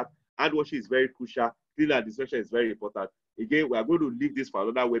direct contact. Hand washing is very crucial. Cleaning and disinfection is very important. Again, we are going to leave this for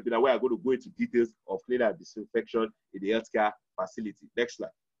another webinar where we are going to go into details of cleaning and disinfection in the healthcare facility. Next slide.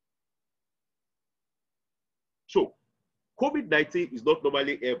 So, COVID-19 is not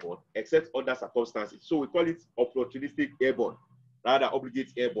normally airborne except under circumstances. So we call it opportunistic airborne, rather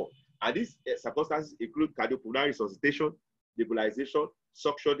obligate airborne. And these circumstances include cardiopulmonary resuscitation, nebulization,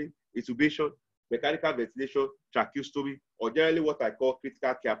 suctioning, intubation, mechanical ventilation, tracheostomy, or generally what I call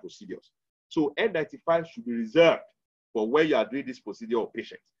critical care procedures. So N95 should be reserved for when you are doing this procedure on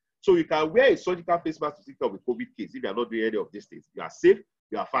patients. So you can wear a surgical face mask to take care of a COVID case if you are not doing any of these things. You are safe,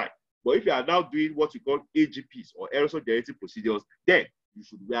 you are fine. But if you are now doing what we call AGPs or aerosol generating procedures, then you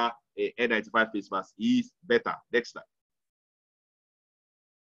should wear a N95 face mask. Is better. Next slide.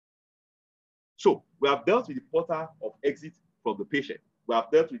 So we have dealt with the portal of exit from the patient. We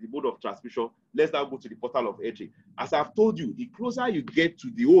have dealt with the mode of transmission. Let's now go to the portal of entry. As I've told you, the closer you get to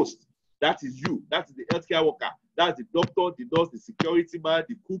the host, that is you, that is the healthcare worker, that's the doctor, the nurse, the security man,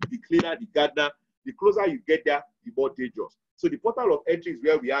 the cook, the cleaner, the gardener. The closer you get there, the more dangerous. So the portal of entry is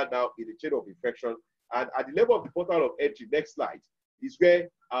where we are now in the chain of infection. And at the level of the portal of entry, next slide, is where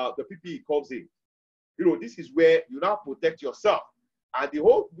the PPE comes in. You know, this is where you now protect yourself. And the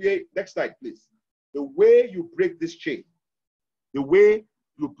whole way, next slide, please. The way you break this chain, the way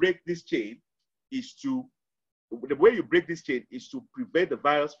you break this chain is to prevent the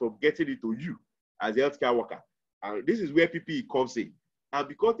virus from getting into you as a healthcare worker. And this is where PPE comes in. And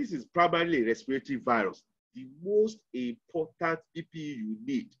because this is primarily a respiratory virus, the most important PPE you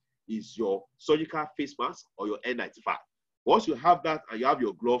need is your surgical face mask or your N95. Once you have that and you have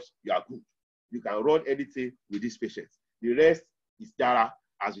your gloves, you are good. You can run anything with these patients. The rest is data,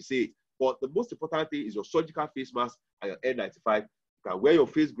 as we say it. But the most important thing is your surgical face mask and your N95. You can wear your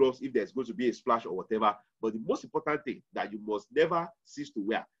face gloves if there's going to be a splash or whatever. But the most important thing that you must never cease to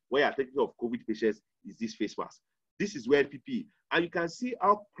wear when you're taking care of COVID patients is this face mask. This is where PPE, and you can see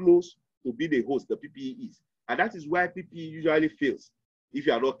how close to being a host the PPE is. And that is why PPE usually fails if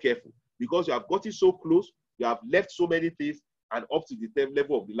you are not careful. Because you have gotten so close, you have left so many things, and up to the 10th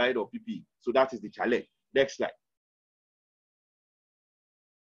level of the line of PPE. So that is the challenge. Next slide.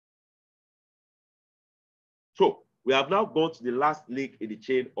 So we have now gone to the last link in the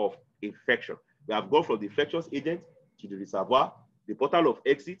chain of infection. We have gone from the infectious agent to the reservoir, the portal of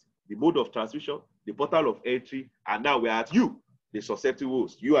exit, the mode of transmission, the portal of entry, and now we are at you, the susceptible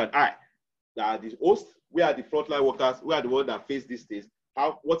host, you and I. That are the host, we are the frontline workers, we are the ones that face these things.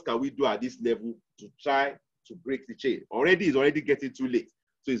 What can we do at this level to try to break the chain? It's already getting too late.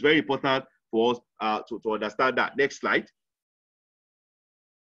 So it's very important for us to understand that. Next slide.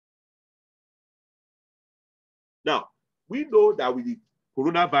 Now, we know that with the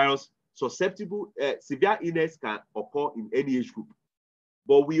coronavirus, severe illness can occur in any age group.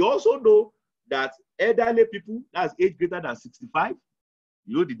 But we also know that elderly people, that's age greater than 65,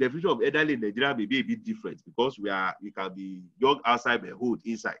 you know, the definition of elderly in Nigeria may be a bit different because we can be young outside but old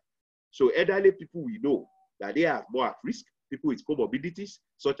inside. So elderly people, we know that they are more at risk. People with comorbidities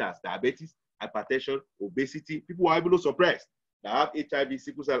such as diabetes, hypertension, obesity, people who are immunosuppressed, that have HIV,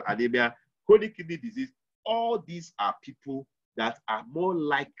 sickle cell anemia, chronic kidney disease. All these are people that are more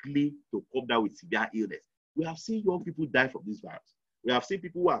likely to come down with severe illness. We have seen young people die from this virus. We have seen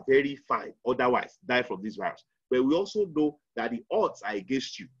people who are very fine otherwise die from this virus. But we also know that the odds are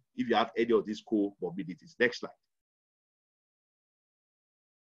against you if you have any of these comorbidities. Next slide.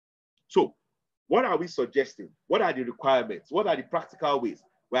 So what are we suggesting? What are the requirements? What are the practical ways?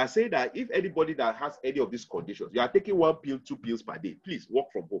 We are saying that if anybody that has any of these conditions, you are taking 1 pill, 2 pills per day, please work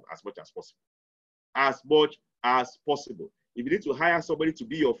from home as much as possible. As much as possible. If you need to hire somebody to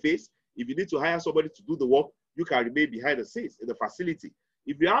be your face, if you need to hire somebody to do the work, you can remain behind the scenes in the facility.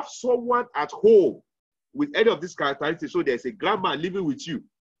 If you have someone at home with any of these characteristics, so there's a grandma living with you,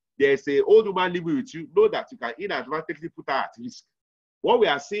 there's an old woman living with you, know that you can inadvertently put her at risk. What we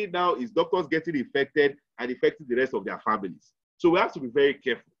are seeing now is doctors getting infected and infecting the rest of their families. So we have to be very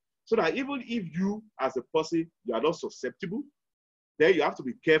careful. So that even if you, as a person, you are not susceptible, then you have to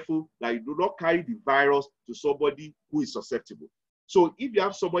be careful that you do not carry the virus to somebody who is susceptible. So if you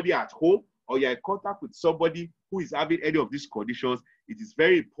have somebody at home or you're in contact with somebody who is having any of these conditions, it is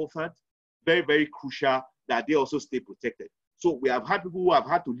very important, very, very crucial that they also stay protected. So we have had people who have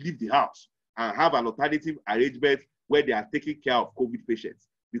had to leave the house and have an alternative arrangement where they are taking care of COVID patients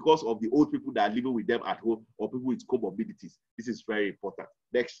because of the old people that are living with them at home or people with comorbidities. This is very important.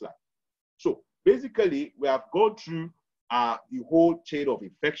 Next slide. So basically, we have gone through the whole chain of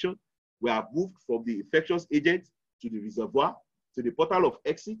infection. We have moved from the infectious agent to the reservoir, to the portal of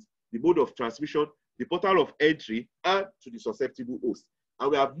exit, the mode of transmission, the portal of entry, and to the susceptible host.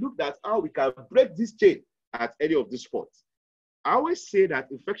 And we have looked at how we can break this chain at any of these points. I always say that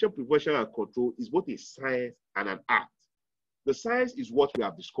infection prevention and control is both a science and an art. The science is what we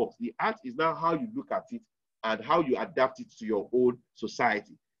have discussed. The art is now how you look at it and how you adapt it to your own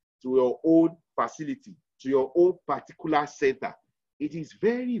society, to your own facility, to your own particular center. It is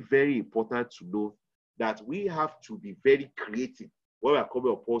very, very important to know that we have to be very creative when we are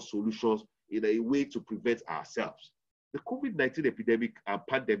coming upon solutions in a way to prevent ourselves. The COVID-19 epidemic and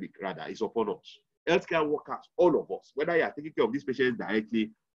pandemic, rather, is upon us. Healthcare workers, all of us, whether you are taking care of these patients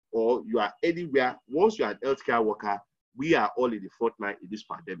directly or you are anywhere, once you are an healthcare worker, we are all in the front line in this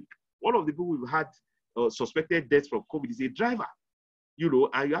pandemic. One of the people we've had suspected deaths from COVID is a driver,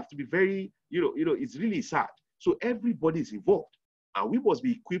 and you have to be very, it's really sad. So everybody is involved, and we must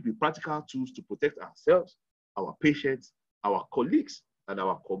be equipped with practical tools to protect ourselves, our patients, our colleagues, and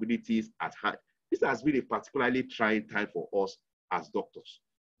our communities at hand. This has been a particularly trying time for us as doctors.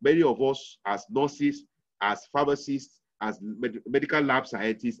 Many of us as nurses, as pharmacists, as medical lab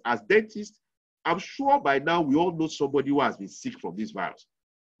scientists, as dentists, I'm sure by now we all know somebody who has been sick from this virus.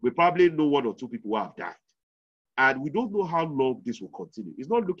 We probably know one or two people who have died. And we don't know how long this will continue. It's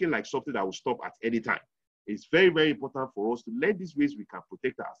not looking like something that will stop at any time. It's very, very important for us to learn these ways we can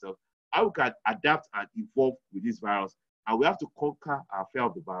protect ourselves, how we can adapt and evolve with this virus. And we have to conquer our fear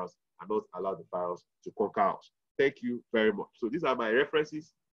of the virus and not allow the virus to conquer us. Thank you very much. So these are my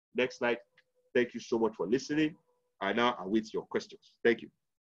references. Next slide. Thank you so much for listening. I now await your questions. Thank you.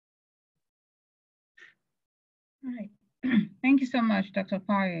 All right. Thank you so much, Dr.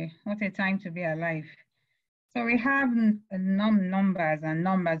 Pare. What a time to be alive. So we have numbers and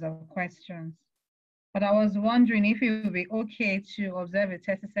numbers of questions, but I was wondering if it would be okay to observe a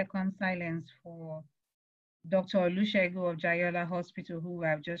 30-second silence for Dr. Olusegun of Jayola Hospital, who we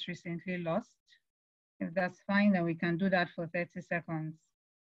have just recently lost. If that's fine, then we can do that for 30 seconds.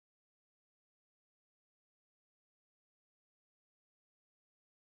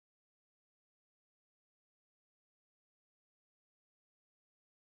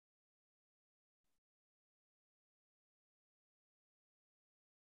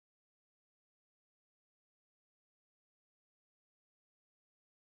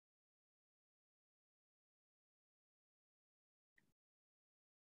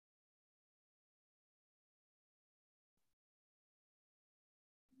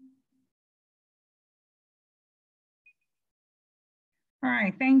 All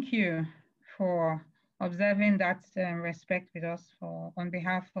right, thank you for observing that respect with us on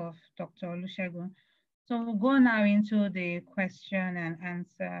behalf of Dr. Olusegun. So we'll go now into the question and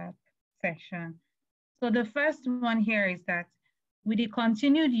answer section. So the first one here is that with the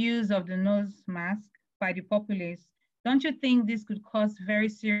continued use of the nose mask by the populace, don't you think this could cause very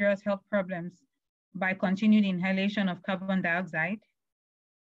serious health problems by continued inhalation of carbon dioxide?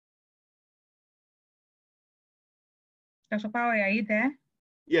 Dr. Power, are you there?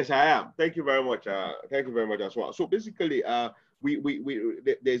 Yes, I am. Thank you very much. Thank you very much as well. So basically,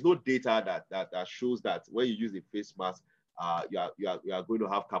 there's no data that shows that when you use a face mask, you are going to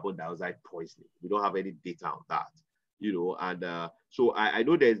have carbon dioxide poisoning. We don't have any data on that, and so I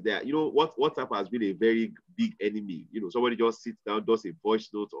know WhatsApp has been a very big enemy. Somebody just sits down, does a voice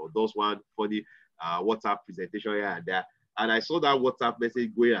note or does one funny WhatsApp presentation here and there. And I saw that WhatsApp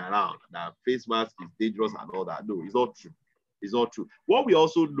message going around that face mask is dangerous and all that. No, it's not true. It's not true. What we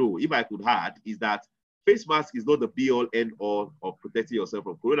also know, if I could add, is that face mask is not the be-all, end-all of protecting yourself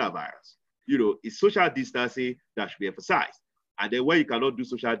from coronavirus. It's social distancing that should be emphasized. And then when you cannot do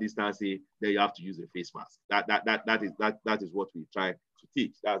social distancing, then you have to use a face mask. That is what we try to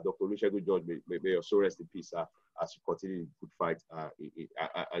teach. That's Dr. Olusegun George. May your soul rest in peace as you continue in good fight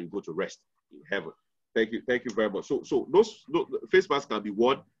and you go to rest in heaven. Thank you very much. So those face masks can be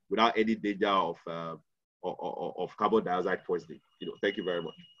worn without any danger of carbon dioxide poisoning. Thank you very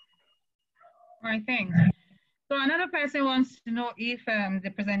much. All right, thanks. So another person wants to know if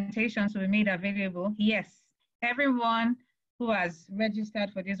the presentations will be made available. Yes, everyone who has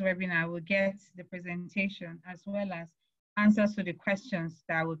registered for this webinar will get the presentation as well as answers to the questions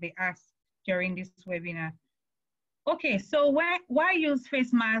that will be asked during this webinar. Okay, so why use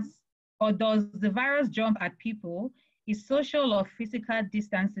face masks, or does the virus jump at people? Is social or physical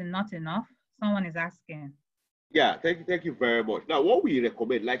distancing not enough? Someone is asking. Yeah, thank you very much. Now, what we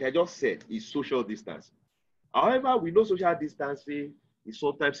recommend, like I just said, is social distancing. However, we know social distancing is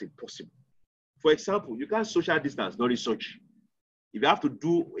sometimes impossible. For example, you can't social distance during surgery. If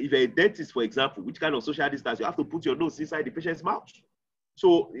you're a dentist, for example, which kind of social distance? You have to put your nose inside the patient's mouth.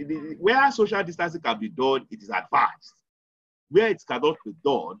 So where social distancing can be done, it is advised. Where it cannot be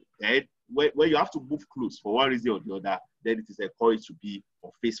done, then when you have to move close for one reason or the other, then it is encouraged to be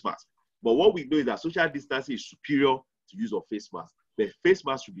on face mask. But what we know is that social distancing is superior to use of face mask. But face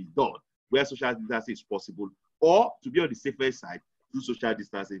mask should be done where social distancing is possible, or to be on the safer side, do social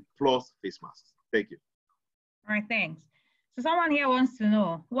distancing plus face masks. Thank you. All right, thanks. So someone here wants to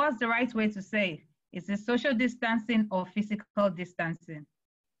know, what's the right way to say? Is it social distancing or physical distancing?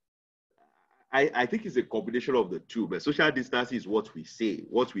 I think it's a combination of the two, but social distancing is what we say,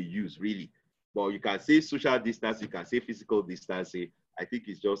 what we use really. But you can say social distancing, you can say physical distancing. I think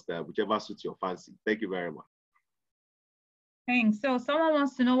it's just whichever suits your fancy. Thank you very much. Thanks. So someone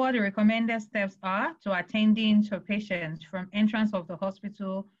wants to know what the recommended steps are to attending to patients from entrance of the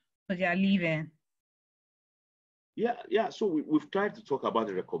hospital to their leaving. Yeah. So we've tried to talk about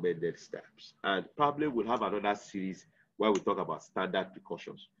the recommended steps, and probably we'll have another series where we talk about standard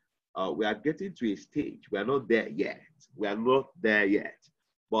precautions. We are getting to a stage. We are not there yet.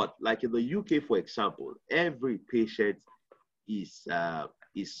 But like in the UK, for example, every patient is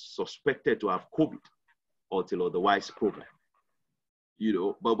suspected to have COVID until otherwise proven.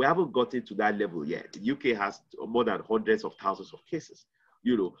 But we haven't gotten to that level yet. The UK has more than hundreds of thousands of cases.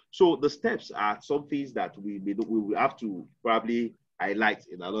 So the steps are some things that we will have to probably highlight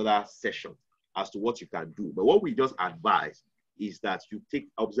in another session as to what you can do. But what we just advise is that you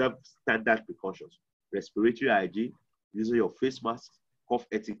observe standard precautions, respiratory hygiene, using your face mask, cough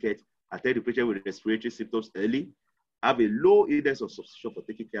etiquette, attend the patient with respiratory symptoms early, have a low index of suspicion for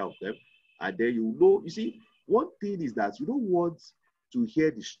taking care of them, and then you see, one thing is that you don't want to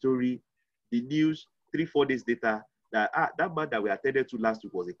hear the story, the news, 3-4 days later, that that man that we attended to last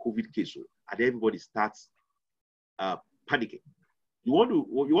week was a COVID case, and everybody starts panicking. You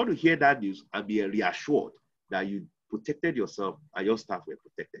want to hear that news and be reassured that you protected yourself and your staff were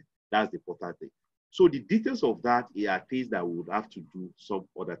protected. That's the important thing. So the details of that are things that we would have to do some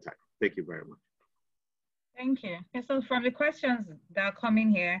other time. Thank you very much. Thank you. Okay, so from the questions that are coming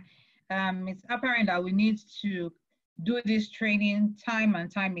here, it's apparent that we need to do this training time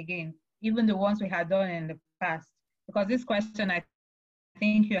and time again, even the ones we had done in the past. Because this question, I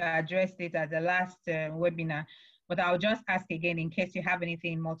think you addressed it at the last webinar, but I'll just ask again in case you have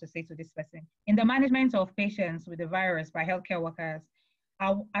anything more to say to this person. In the management of patients with the virus by healthcare workers,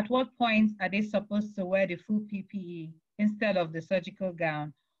 at what point are they supposed to wear the full PPE instead of the surgical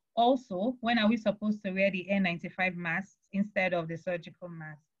gown? Also, when are we supposed to wear the N95 masks instead of the surgical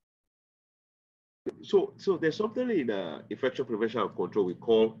mask? So there's something in infection prevention and control we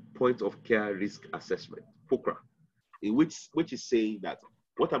call point of care risk assessment, POCRA, in which is saying that,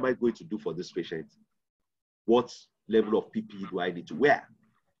 what am I going to do for this patient? What level of PPE do I need to wear?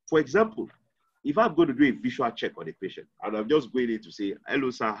 For example, if I'm going to do a visual check on a patient and I'm just going in to say,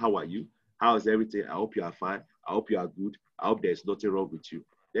 hello, sir, how are you? How is everything? I hope you are fine. I hope you are good. I hope there's nothing wrong with you.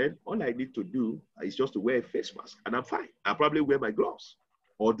 Then all I need to do is just to wear a face mask and I'm fine. I'll probably wear my gloves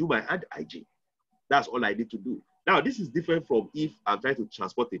or do my hand hygiene. That's all I need to do. Now, this is different from if I'm trying to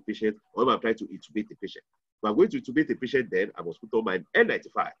transport a patient or if I'm trying to intubate a patient. If I'm going to intubate a patient, then I must put on my N95.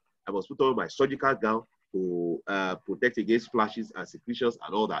 I must put on my surgical gown to protect against flashes and secretions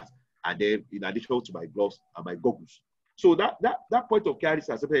and all that. And then in addition to my gloves and my goggles. So that point of care is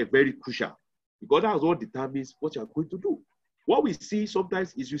very crucial because that's what determines what you're going to do. What we see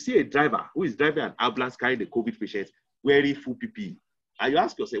sometimes is you see a driver who is driving an ambulance carrying a COVID patient wearing full PPE. And you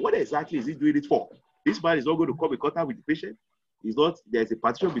ask yourself, what exactly is he doing it for? This man is not going to come in contact with the patient. There's a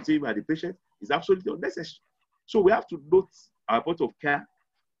partition between him and the patient. It's absolutely unnecessary. So we have to note our point of care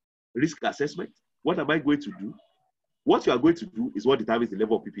risk assessment. What am I going to do? What you are going to do is what determines the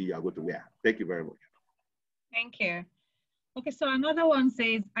level of PPE you are going to wear. Thank you very much. Thank you. Okay, so another one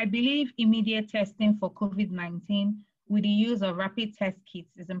says, I believe immediate testing for COVID-19 with the use of rapid test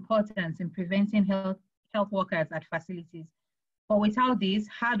kits is important in preventing health workers at facilities. But without this,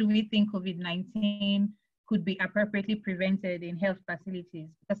 how do we think COVID-19 could be appropriately prevented in health facilities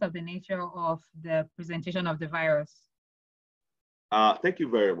because of the nature of the presentation of the virus? Thank you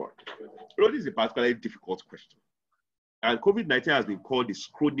very much. This is a particularly difficult question. And COVID-19 has been called the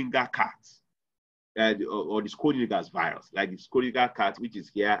Schrödinger cat, or the Schrödinger's virus, like the Schrödinger cat, which is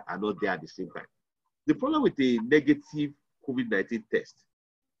here and not there at the same time. The problem with a negative COVID-19 test,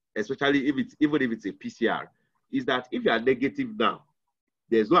 especially even if it's a PCR, is that if you are negative now,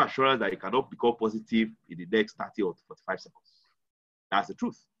 there's no assurance that you cannot become positive in the next 30 or 45 seconds. That's the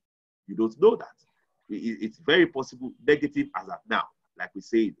truth. You don't know that. It's very possible negative as of now, like we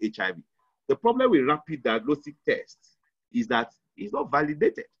say in HIV. The problem with rapid diagnostic tests is that it's not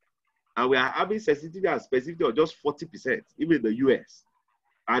validated. And we are having sensitivity and specificity of just 40%, even in the US.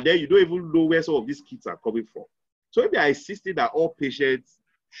 And then you don't even know where some of these kits are coming from. So if they are insisting that all patients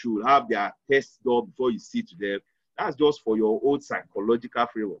should have their tests done before you see to them, that's just for your own psychological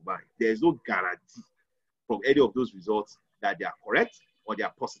frame of mind. There is no guarantee from any of those results that they are correct or they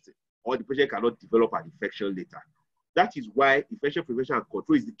are positive, or the patient cannot develop an infection later. That is why infection prevention and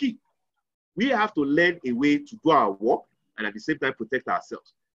control is the key. We have to learn a way to do our work and at the same time protect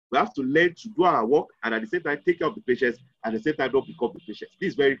ourselves. We have to learn to do our work and at the same time take care of the patients and at the same time not become the patients. This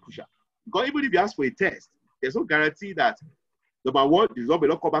is very crucial. Because even if you ask for a test, there's no guarantee that, number one, the result may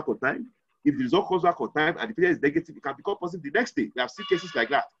not come back on time. If the result comes back on time and the patient is negative, it can become positive the next day. We have seen cases like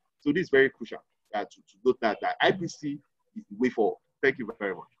that. So this is very crucial to note that IPC is the way forward. Thank you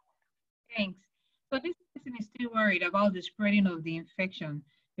very much. Thanks. So this person is still worried about the spreading of the infection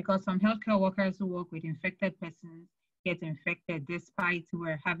because some healthcare workers who work with infected persons get infected despite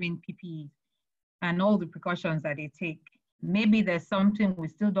we're having PPE and all the precautions that they take. Maybe there's something we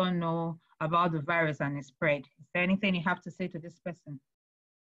still don't know about the virus and its spread. Is there anything you have to say to this person?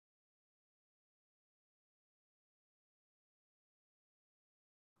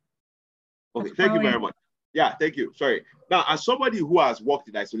 Okay, thank you very much. Yeah, thank you. Sorry. Now, as somebody who has worked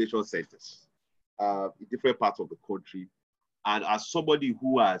in isolation centers in different parts of the country, and as somebody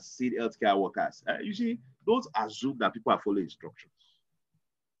who has seen healthcare workers, usually don't assume that people are following instructions.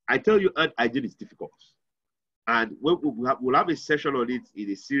 I tell you, hygiene is difficult. And we'll have a session on it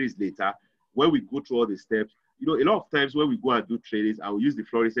in a series later when we go through all the steps. You know, a lot of times when we go and do trainings and we use the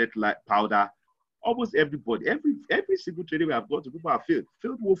fluorescent light powder, almost everybody, every single training we have gone to, people have failed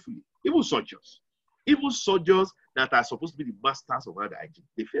woefully. Even soldiers that are supposed to be the masters of hand hygiene,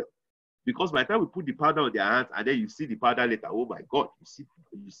 they fail. Because by the time we put the powder on their hands and then you see the powder later, oh my God,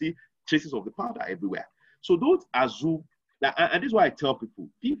 you see traces of the powder everywhere. So don't assume that, and this is why I tell people,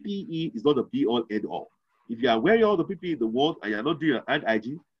 PPE is not the be all end all. If you are wearing all the PPE in the world and you're not doing your hand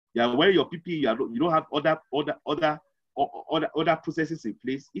hygiene, you are wearing your PPE, you don't have other processes in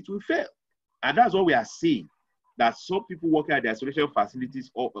place, it will fail. And that's what we are seeing, that some people working at the isolation facilities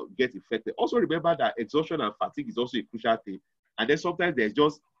get infected. Also remember that exhaustion and fatigue is also a crucial thing. And then sometimes there's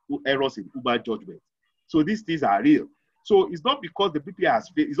just errors in human judgment. So these things are real. So it's not because the PPE has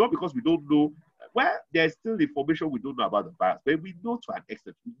failed, it's not because we don't know. Well, there's still information we don't know about the virus, but we know to an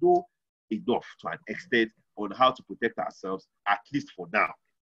extent, we know enough to an extent on how to protect ourselves, at least for now.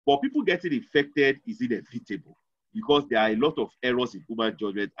 But people getting infected is inevitable because there are a lot of errors in human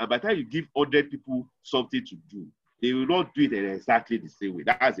judgment. And by the time you give 100 people something to do, they will not do it in exactly the same way.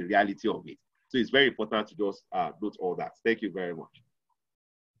 That's the reality of it. So it's very important to just note all that. Thank you very much.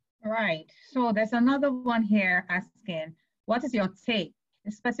 All right. So there's another one here asking, what is your take?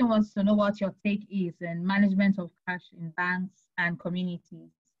 This person wants to know what your take is in management of cash in banks and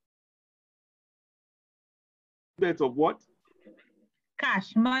communities. Management of what?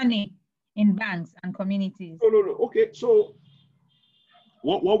 Cash, money in banks and communities. No. Okay. So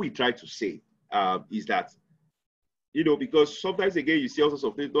what we try to say is that, you know, because sometimes again you see all sorts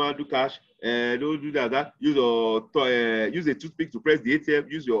of things, don't do cash, don't do that, use a toothpick to press the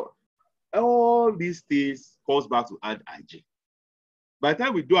ATM, all these things comes back to hand hygiene. By the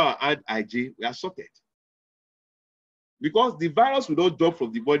time we do our hand hygiene, we are sorted. Because the virus will not drop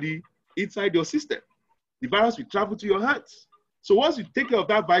from the body inside your system. The virus will travel to your hands. So once you take care of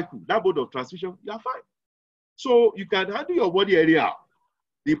that vehicle, that mode of transmission, you are fine. So you can handle your body anyhow.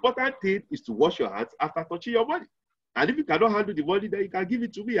 The important thing is to wash your hands after touching your body. And if you cannot handle the body, then you can give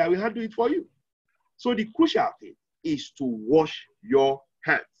it to me. I will handle it for you. So the crucial thing is to wash your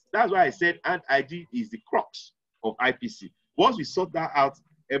hands. That's why I said hand hygiene is the crux of IPC. Once we sort that out,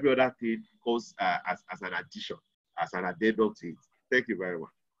 every other thing goes as an addition, as an addendum to it. Thank you very much.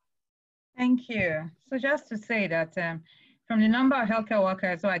 Thank you. So just to say that from the number of healthcare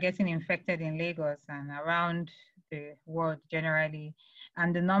workers who are getting infected in Lagos and around the world generally,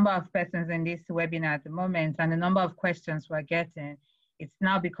 and the number of persons in this webinar at the moment, and the number of questions we're getting, it's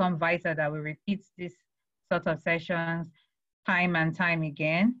now become vital that we repeat this sort of sessions time and time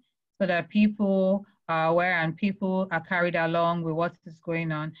again, so that people are aware and people are carried along with what is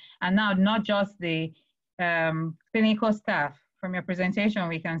going on. And now, not just the clinical staff. From your presentation,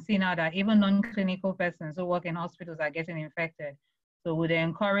 we can see now that even non-clinical persons who work in hospitals are getting infected. So would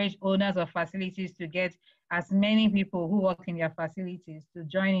encourage owners of facilities to get as many people who work in their facilities to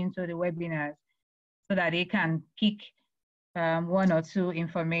join into the webinars so that they can pick one or two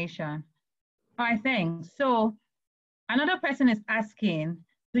information. All right, thanks. So another person is asking,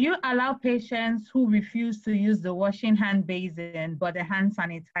 do you allow patients who refuse to use the washing hand basin but the hand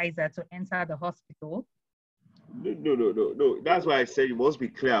sanitizer to enter the hospital? No. That's why I say you must be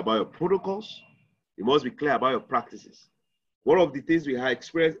clear about your protocols. You must be clear about your practices. One of the things we had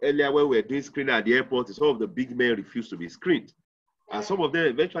experienced earlier when we were doing screening at the airport is some of the big men refused to be screened. And some of them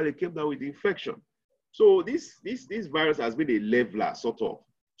eventually came down with the infection. So this virus has been a leveler, sort of.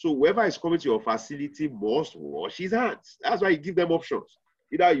 So whoever is coming to your facility must wash his hands. That's why you give them options.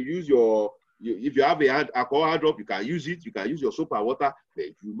 Either you use your if you have a alcohol hand rub, you can use it. You can use your soap and water, but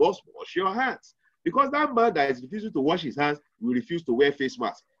you must wash your hands. Because that man that is refusing to wash his hands will refuse to wear face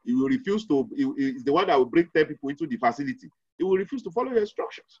mask. He will refuse to, is the one that will bring 10 people into the facility. He will refuse to follow your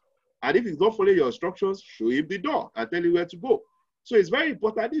instructions. And if he's not following your instructions, show him the door and tell him where to go. So it's very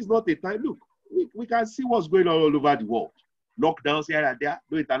important. This is not a time. Look, we can see what's going on all over the world. Lockdowns here and there,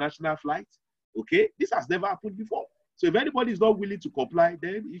 no international flights. Okay? This has never happened before. So if anybody is not willing to comply,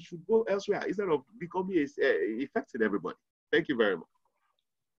 then it should go elsewhere instead of becoming affecting everybody. Thank you very much.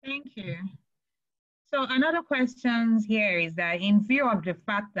 Thank you. So another question here is that in view of the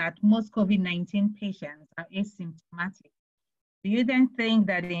fact that most COVID-19 patients are asymptomatic, do you then think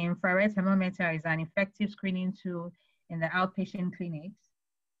that the infrared thermometer is an effective screening tool in the outpatient clinics?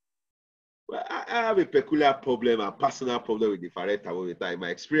 Well, I have a peculiar problem, a personal problem with the infrared thermometer. In my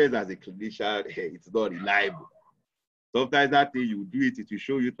experience as a clinician, it's not reliable. Sometimes that thing you do it, it will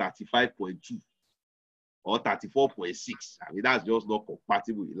show you 35.2 or 34.6. I mean, that's just not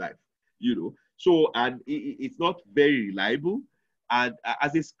compatible with life, you know. So, and it's not very reliable, and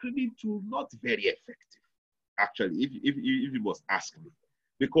as a screening tool, not very effective, actually, if you must ask me.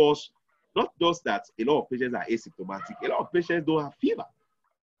 Because not just that a lot of patients are asymptomatic, a lot of patients don't have fever.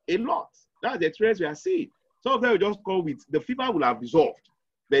 A lot. That's the experience we are seeing. Some of them will just come with, the fever will have resolved,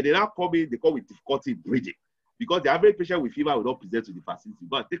 but they now come in, they come with difficulty in breathing. Because the average patient with fever will not present to the facility.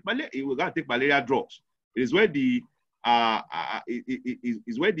 But he will go and take malaria drugs. It is when the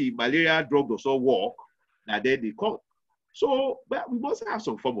when the malaria drug does not work that then they come. So, but we must have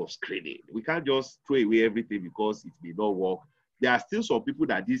some form of screening. We can't just throw away everything because it may not work. There are still some people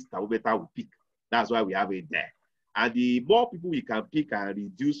that this thermometer will pick. That's why we have it there. And the more people we can pick and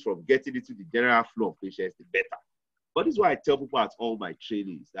reduce from getting into the general flow of patients, the better. But this is why I tell people at all my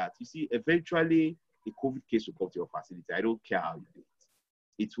trainings that, you see, eventually a COVID case will come to your facility. I don't care how you do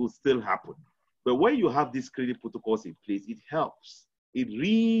it. It will still happen. But when you have these screening protocols in place, it helps. It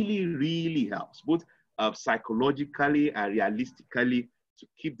really, really helps, both psychologically and realistically, to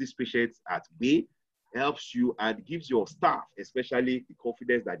keep these patients at bay. Helps you and gives your staff, especially, the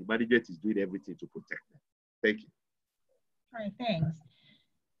confidence that the management is doing everything to protect them. Thank you. All right, thanks.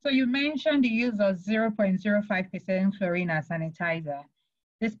 So you mentioned the use of 0.05% chlorine as sanitizer.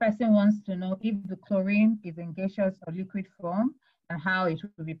 This person wants to know if the chlorine is in gaseous or liquid form and how it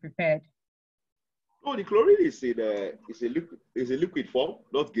will be prepared. No, the chlorine is a liquid form,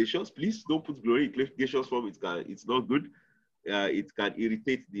 not gaseous. Please don't put chlorine in gaseous form. It's not good. It can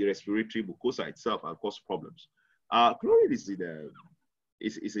irritate the respiratory mucosa itself and cause problems. Chlorine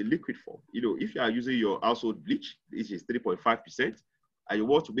is a liquid form. You know, if you are using your household bleach, which is 3.5%, and you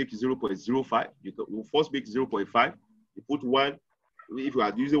want to make 0.05, you first make 0.5. You put one. If you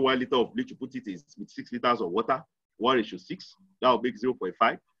are using 1 liter of bleach, you put it with 6 liters of water, 1:6. That will make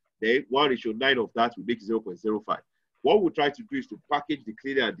 0.5. Then 1:9 of that will make 0.05. What we try to do is to package the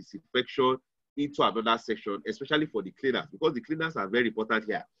cleaner and disinfection into another section, especially for the cleaners, because the cleaners are very important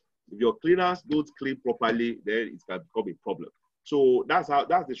here. If your cleaners don't clean properly, then it can become a problem. So that's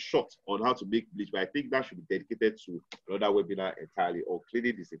the short on how to make bleach. But I think that should be dedicated to another webinar entirely on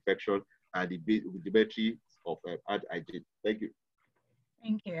cleaning, disinfection, and the rudimentary of hand hygiene. Thank you.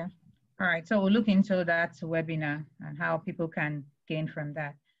 Thank you. All right, so we'll look into that webinar and how people can gain from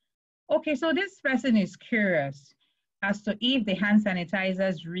that. Okay, so this person is curious as to if the hand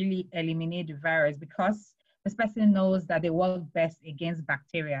sanitizers really eliminate the virus, because this person knows that they work best against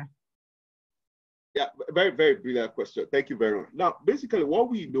bacteria. Yeah, very, very brilliant question. Thank you very much. Now, basically, what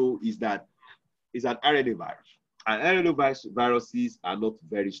we know is that it's an RNA virus. And RNA viruses are not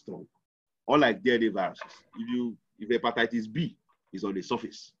very strong. Unlike DNA viruses, if hepatitis B is on the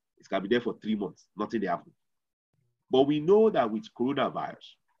surface, it can be there for 3 months, nothing happens. But we know that with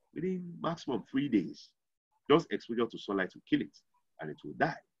coronavirus, within maximum 3 days, just exposure to sunlight will kill it, and it will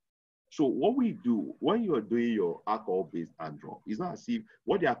die. So what we do when you are doing your alcohol-based hand rub, it's not as if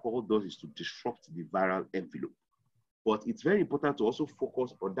what the alcohol does is to disrupt the viral envelope. But it's very important to also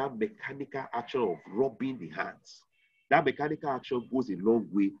focus on that mechanical action of rubbing the hands. That mechanical action goes a long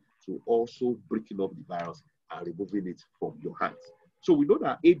way to also breaking up the virus and removing it from your hands. So we know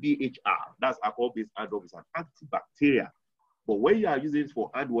that ABHR, that's alcohol-based hand rub, is an antibacterial. But when you are using it for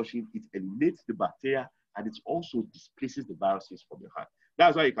hand washing, it eliminates the bacteria and it also displaces the viruses from your hand.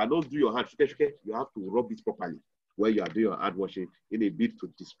 That's why you cannot do your hand. You have to rub it properly when you are doing your hand washing in a bid to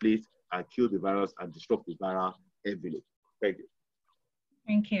displace and kill the virus and disrupt the viral envelope. Thank you.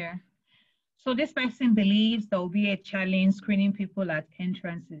 Thank you. So this person believes there will be a challenge screening people at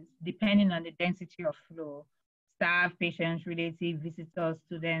entrances, depending on the density of flow, staff, patients, relatives, visitors,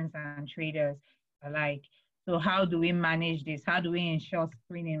 students, and traders alike. So how do we manage this? How do we ensure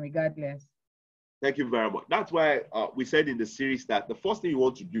screening regardless? Thank you very much. That's why we said in the series that the first thing you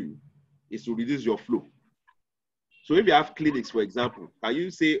want to do is to reduce your flow. So if you have clinics, for example, can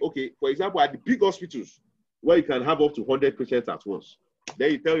you say, okay, for example, at the big hospitals where you can have up to 100 patients at once,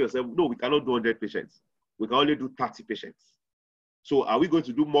 then you tell yourself, no, we cannot do 100 patients. We can only do 30 patients. So are we going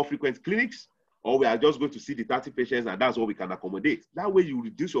to do more frequent clinics, or we are just going to see the 30 patients and that's all we can accommodate? That way you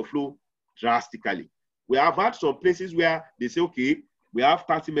reduce your flow drastically. We have had some places where they say, okay, we have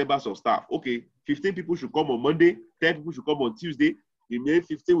 30 members of staff. Okay, 15 people should come on Monday, 10 people should come on Tuesday, the remaining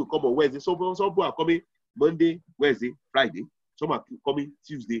 15 will come on Wednesday. Some people are coming Monday, Wednesday, Friday. Some are coming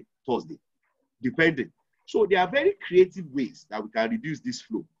Tuesday, Thursday, depending. So there are very creative ways that we can reduce this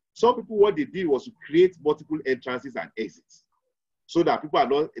flow. Some people, what they did was to create multiple entrances and exits so that people are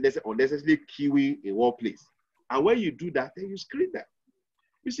not unnecessarily queuing in one place. And when you do that, then you screen them.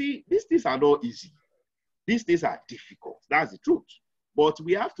 You see, these things are not easy. These things are difficult. That's the truth. But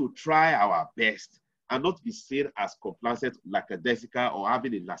we have to try our best and not be seen as complacent, lackadaisical, or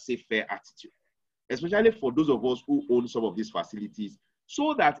having a laissez-faire attitude, especially for those of us who own some of these facilities,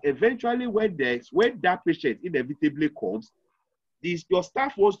 so that eventually when that patient inevitably comes, your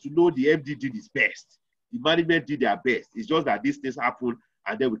staff wants to know the MD did his best. The management did their best. It's just that these things happen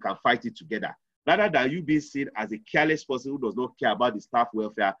and then we can fight it together. Rather than you being seen as a careless person who does not care about the staff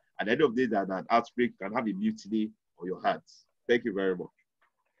welfare, at the end of the day, that an outbreak can have a mutiny on your hands. Thank you very much.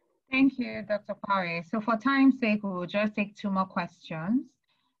 Thank you, Dr. Pare. So for time's sake, we will just take 2 more questions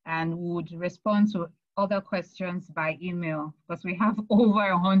and would respond to other questions by email because we have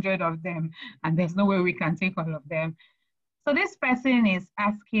over 100 of them and there's no way we can take all of them. So this person is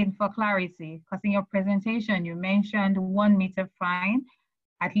asking for clarity because in your presentation, you mentioned 1 meter fine,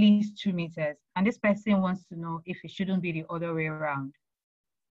 at least 2 meters. And this person wants to know if it shouldn't be the other way around.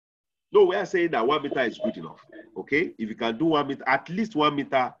 No, we are saying that 1 meter is good enough. Okay, if you can do 1 meter, at least 1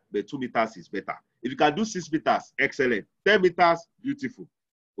 meter, but 2 meters is better. If you can do 6 meters, excellent. 10 meters, beautiful.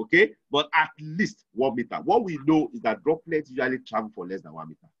 Okay, but at least 1 meter. What we know is that droplets usually travel for less than 1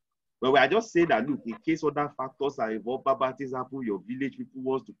 meter. But we are just saying that, look, in case other factors are involved, bad things happen, your village people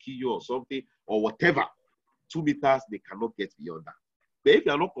wants to kill you or something, or whatever, 2 meters, they cannot get beyond that. But if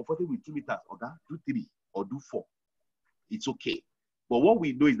you are not comfortable with 2 meters, or that, do 3 or do 4, it's okay. But what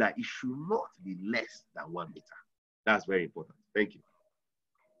we know is that it should not be less than 1 meter. That's very important. Thank you.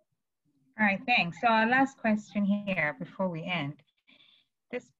 All right, thanks. So our last question here before we end.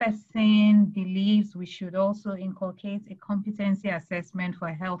 This person believes we should also inculcate a competency assessment for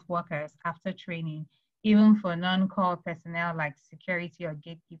health workers after training, even for non-core personnel like security or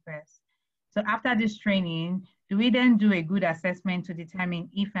gatekeepers. So after this training, do we then do a good assessment to determine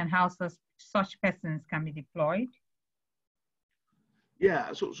if and how such persons can be deployed?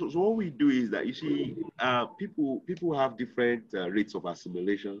 Yeah, so what we do is that, you see, people have different rates of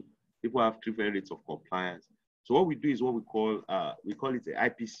assimilation. People have different rates of compliance. So what we do is what we call it the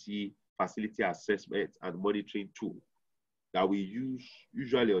IPC facility assessment and monitoring tool that we use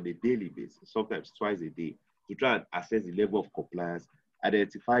usually on a daily basis, sometimes twice a day, to try and assess the level of compliance,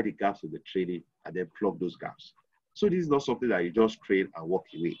 identify the gaps in the training, and then plug those gaps. So this is not something that you just train and walk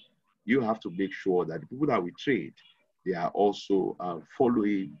away. You have to make sure that the people that we train, they are also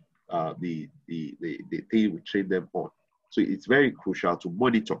following the thing we train them on. So it's very crucial to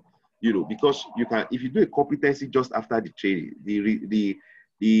monitor, you know, because you can, if you do a competency just after the training, the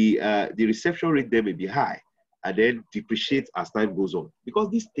reception rate there may be high and then depreciate as time goes on, because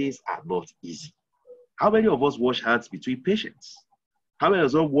these things are not easy. How many of us wash hands between patients? How many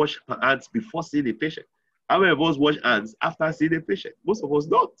of us wash hands before seeing a patient? How many of us wash hands after seeing a patient? Most of us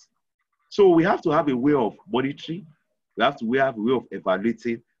don't. So we have to have a way of monitoring. We have a way of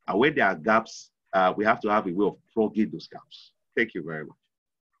evaluating, and when there are gaps, we have to have a way of plugging those gaps. Thank you very much.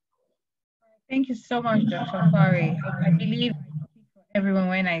 Thank you so much, Dr. Pare. I believe I speak for everyone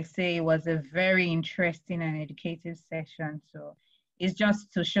when I say it was a very interesting and educative session. So it's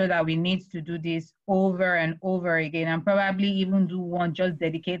just to show that we need to do this over and over again, and probably even do one just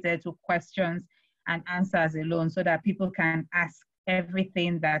dedicated to questions and answers alone, so that people can ask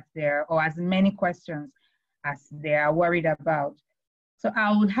everything that they're, or as many questions as they are worried about. So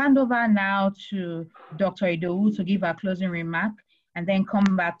I would hand over now to Dr. Idowu to give our closing remark and then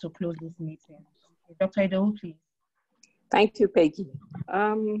come back to close this meeting. Dr. Idowu, please. Thank you, Peggy.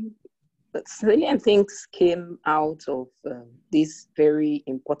 Salient things came out of this very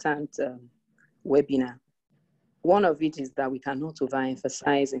important webinar. One of it is that we cannot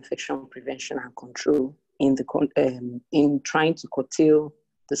overemphasize infection prevention and control in trying to curtail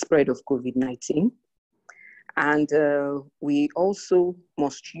the spread of COVID-19. And we also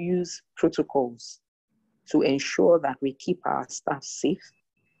must use protocols to ensure that we keep our staff safe.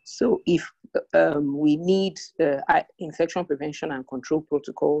 So if we need infection prevention and control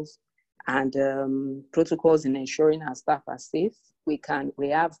protocols and protocols in ensuring our staff are safe. We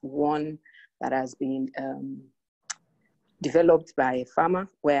have one that has been developed by HEFAMAA.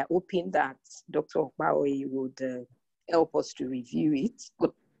 We're hoping that Dr. Okpaoye would help us to review it,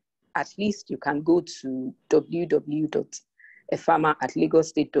 but at least you can go to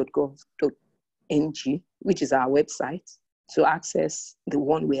www.hefama@lagostate.gov.ng, which is our website, to access the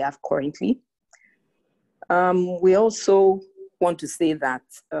one we have currently. We also want to say that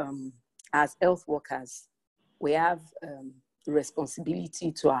as health workers, we have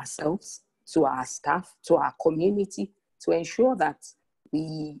responsibility to ourselves, to our staff, to our community, to ensure that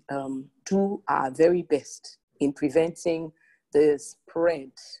we do our very best in preventing the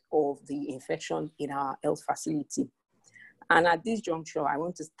spread of the infection in our health facility. And at this juncture, I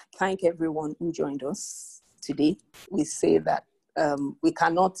want to thank everyone who joined us today. We say that we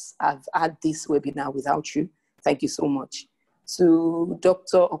cannot have had this webinar without you. Thank you so much. To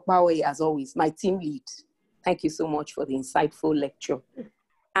Dr. Okpaoye, as always, my team lead, thank you so much for the insightful lecture.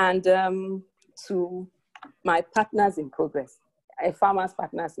 And to my partners in progress, HEFAMAA's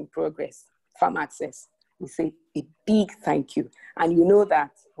partners in progress, PharmAccess, we say a big thank you. And you know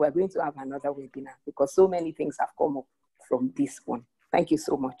that we're going to have another webinar because so many things have come up from this one. Thank you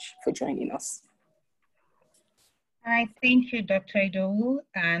so much for joining us. All right, thank you, Dr. Idowu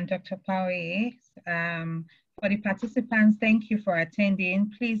and Dr. Okpaoye. For the participants, thank you for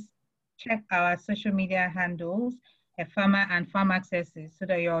attending. Please check our social media handles, HEFAMAA and PharmAccess, so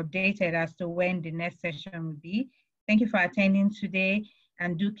that you're updated as to when the next session will be. Thank you for attending today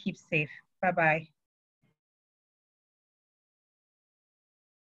and do keep safe. Bye-bye.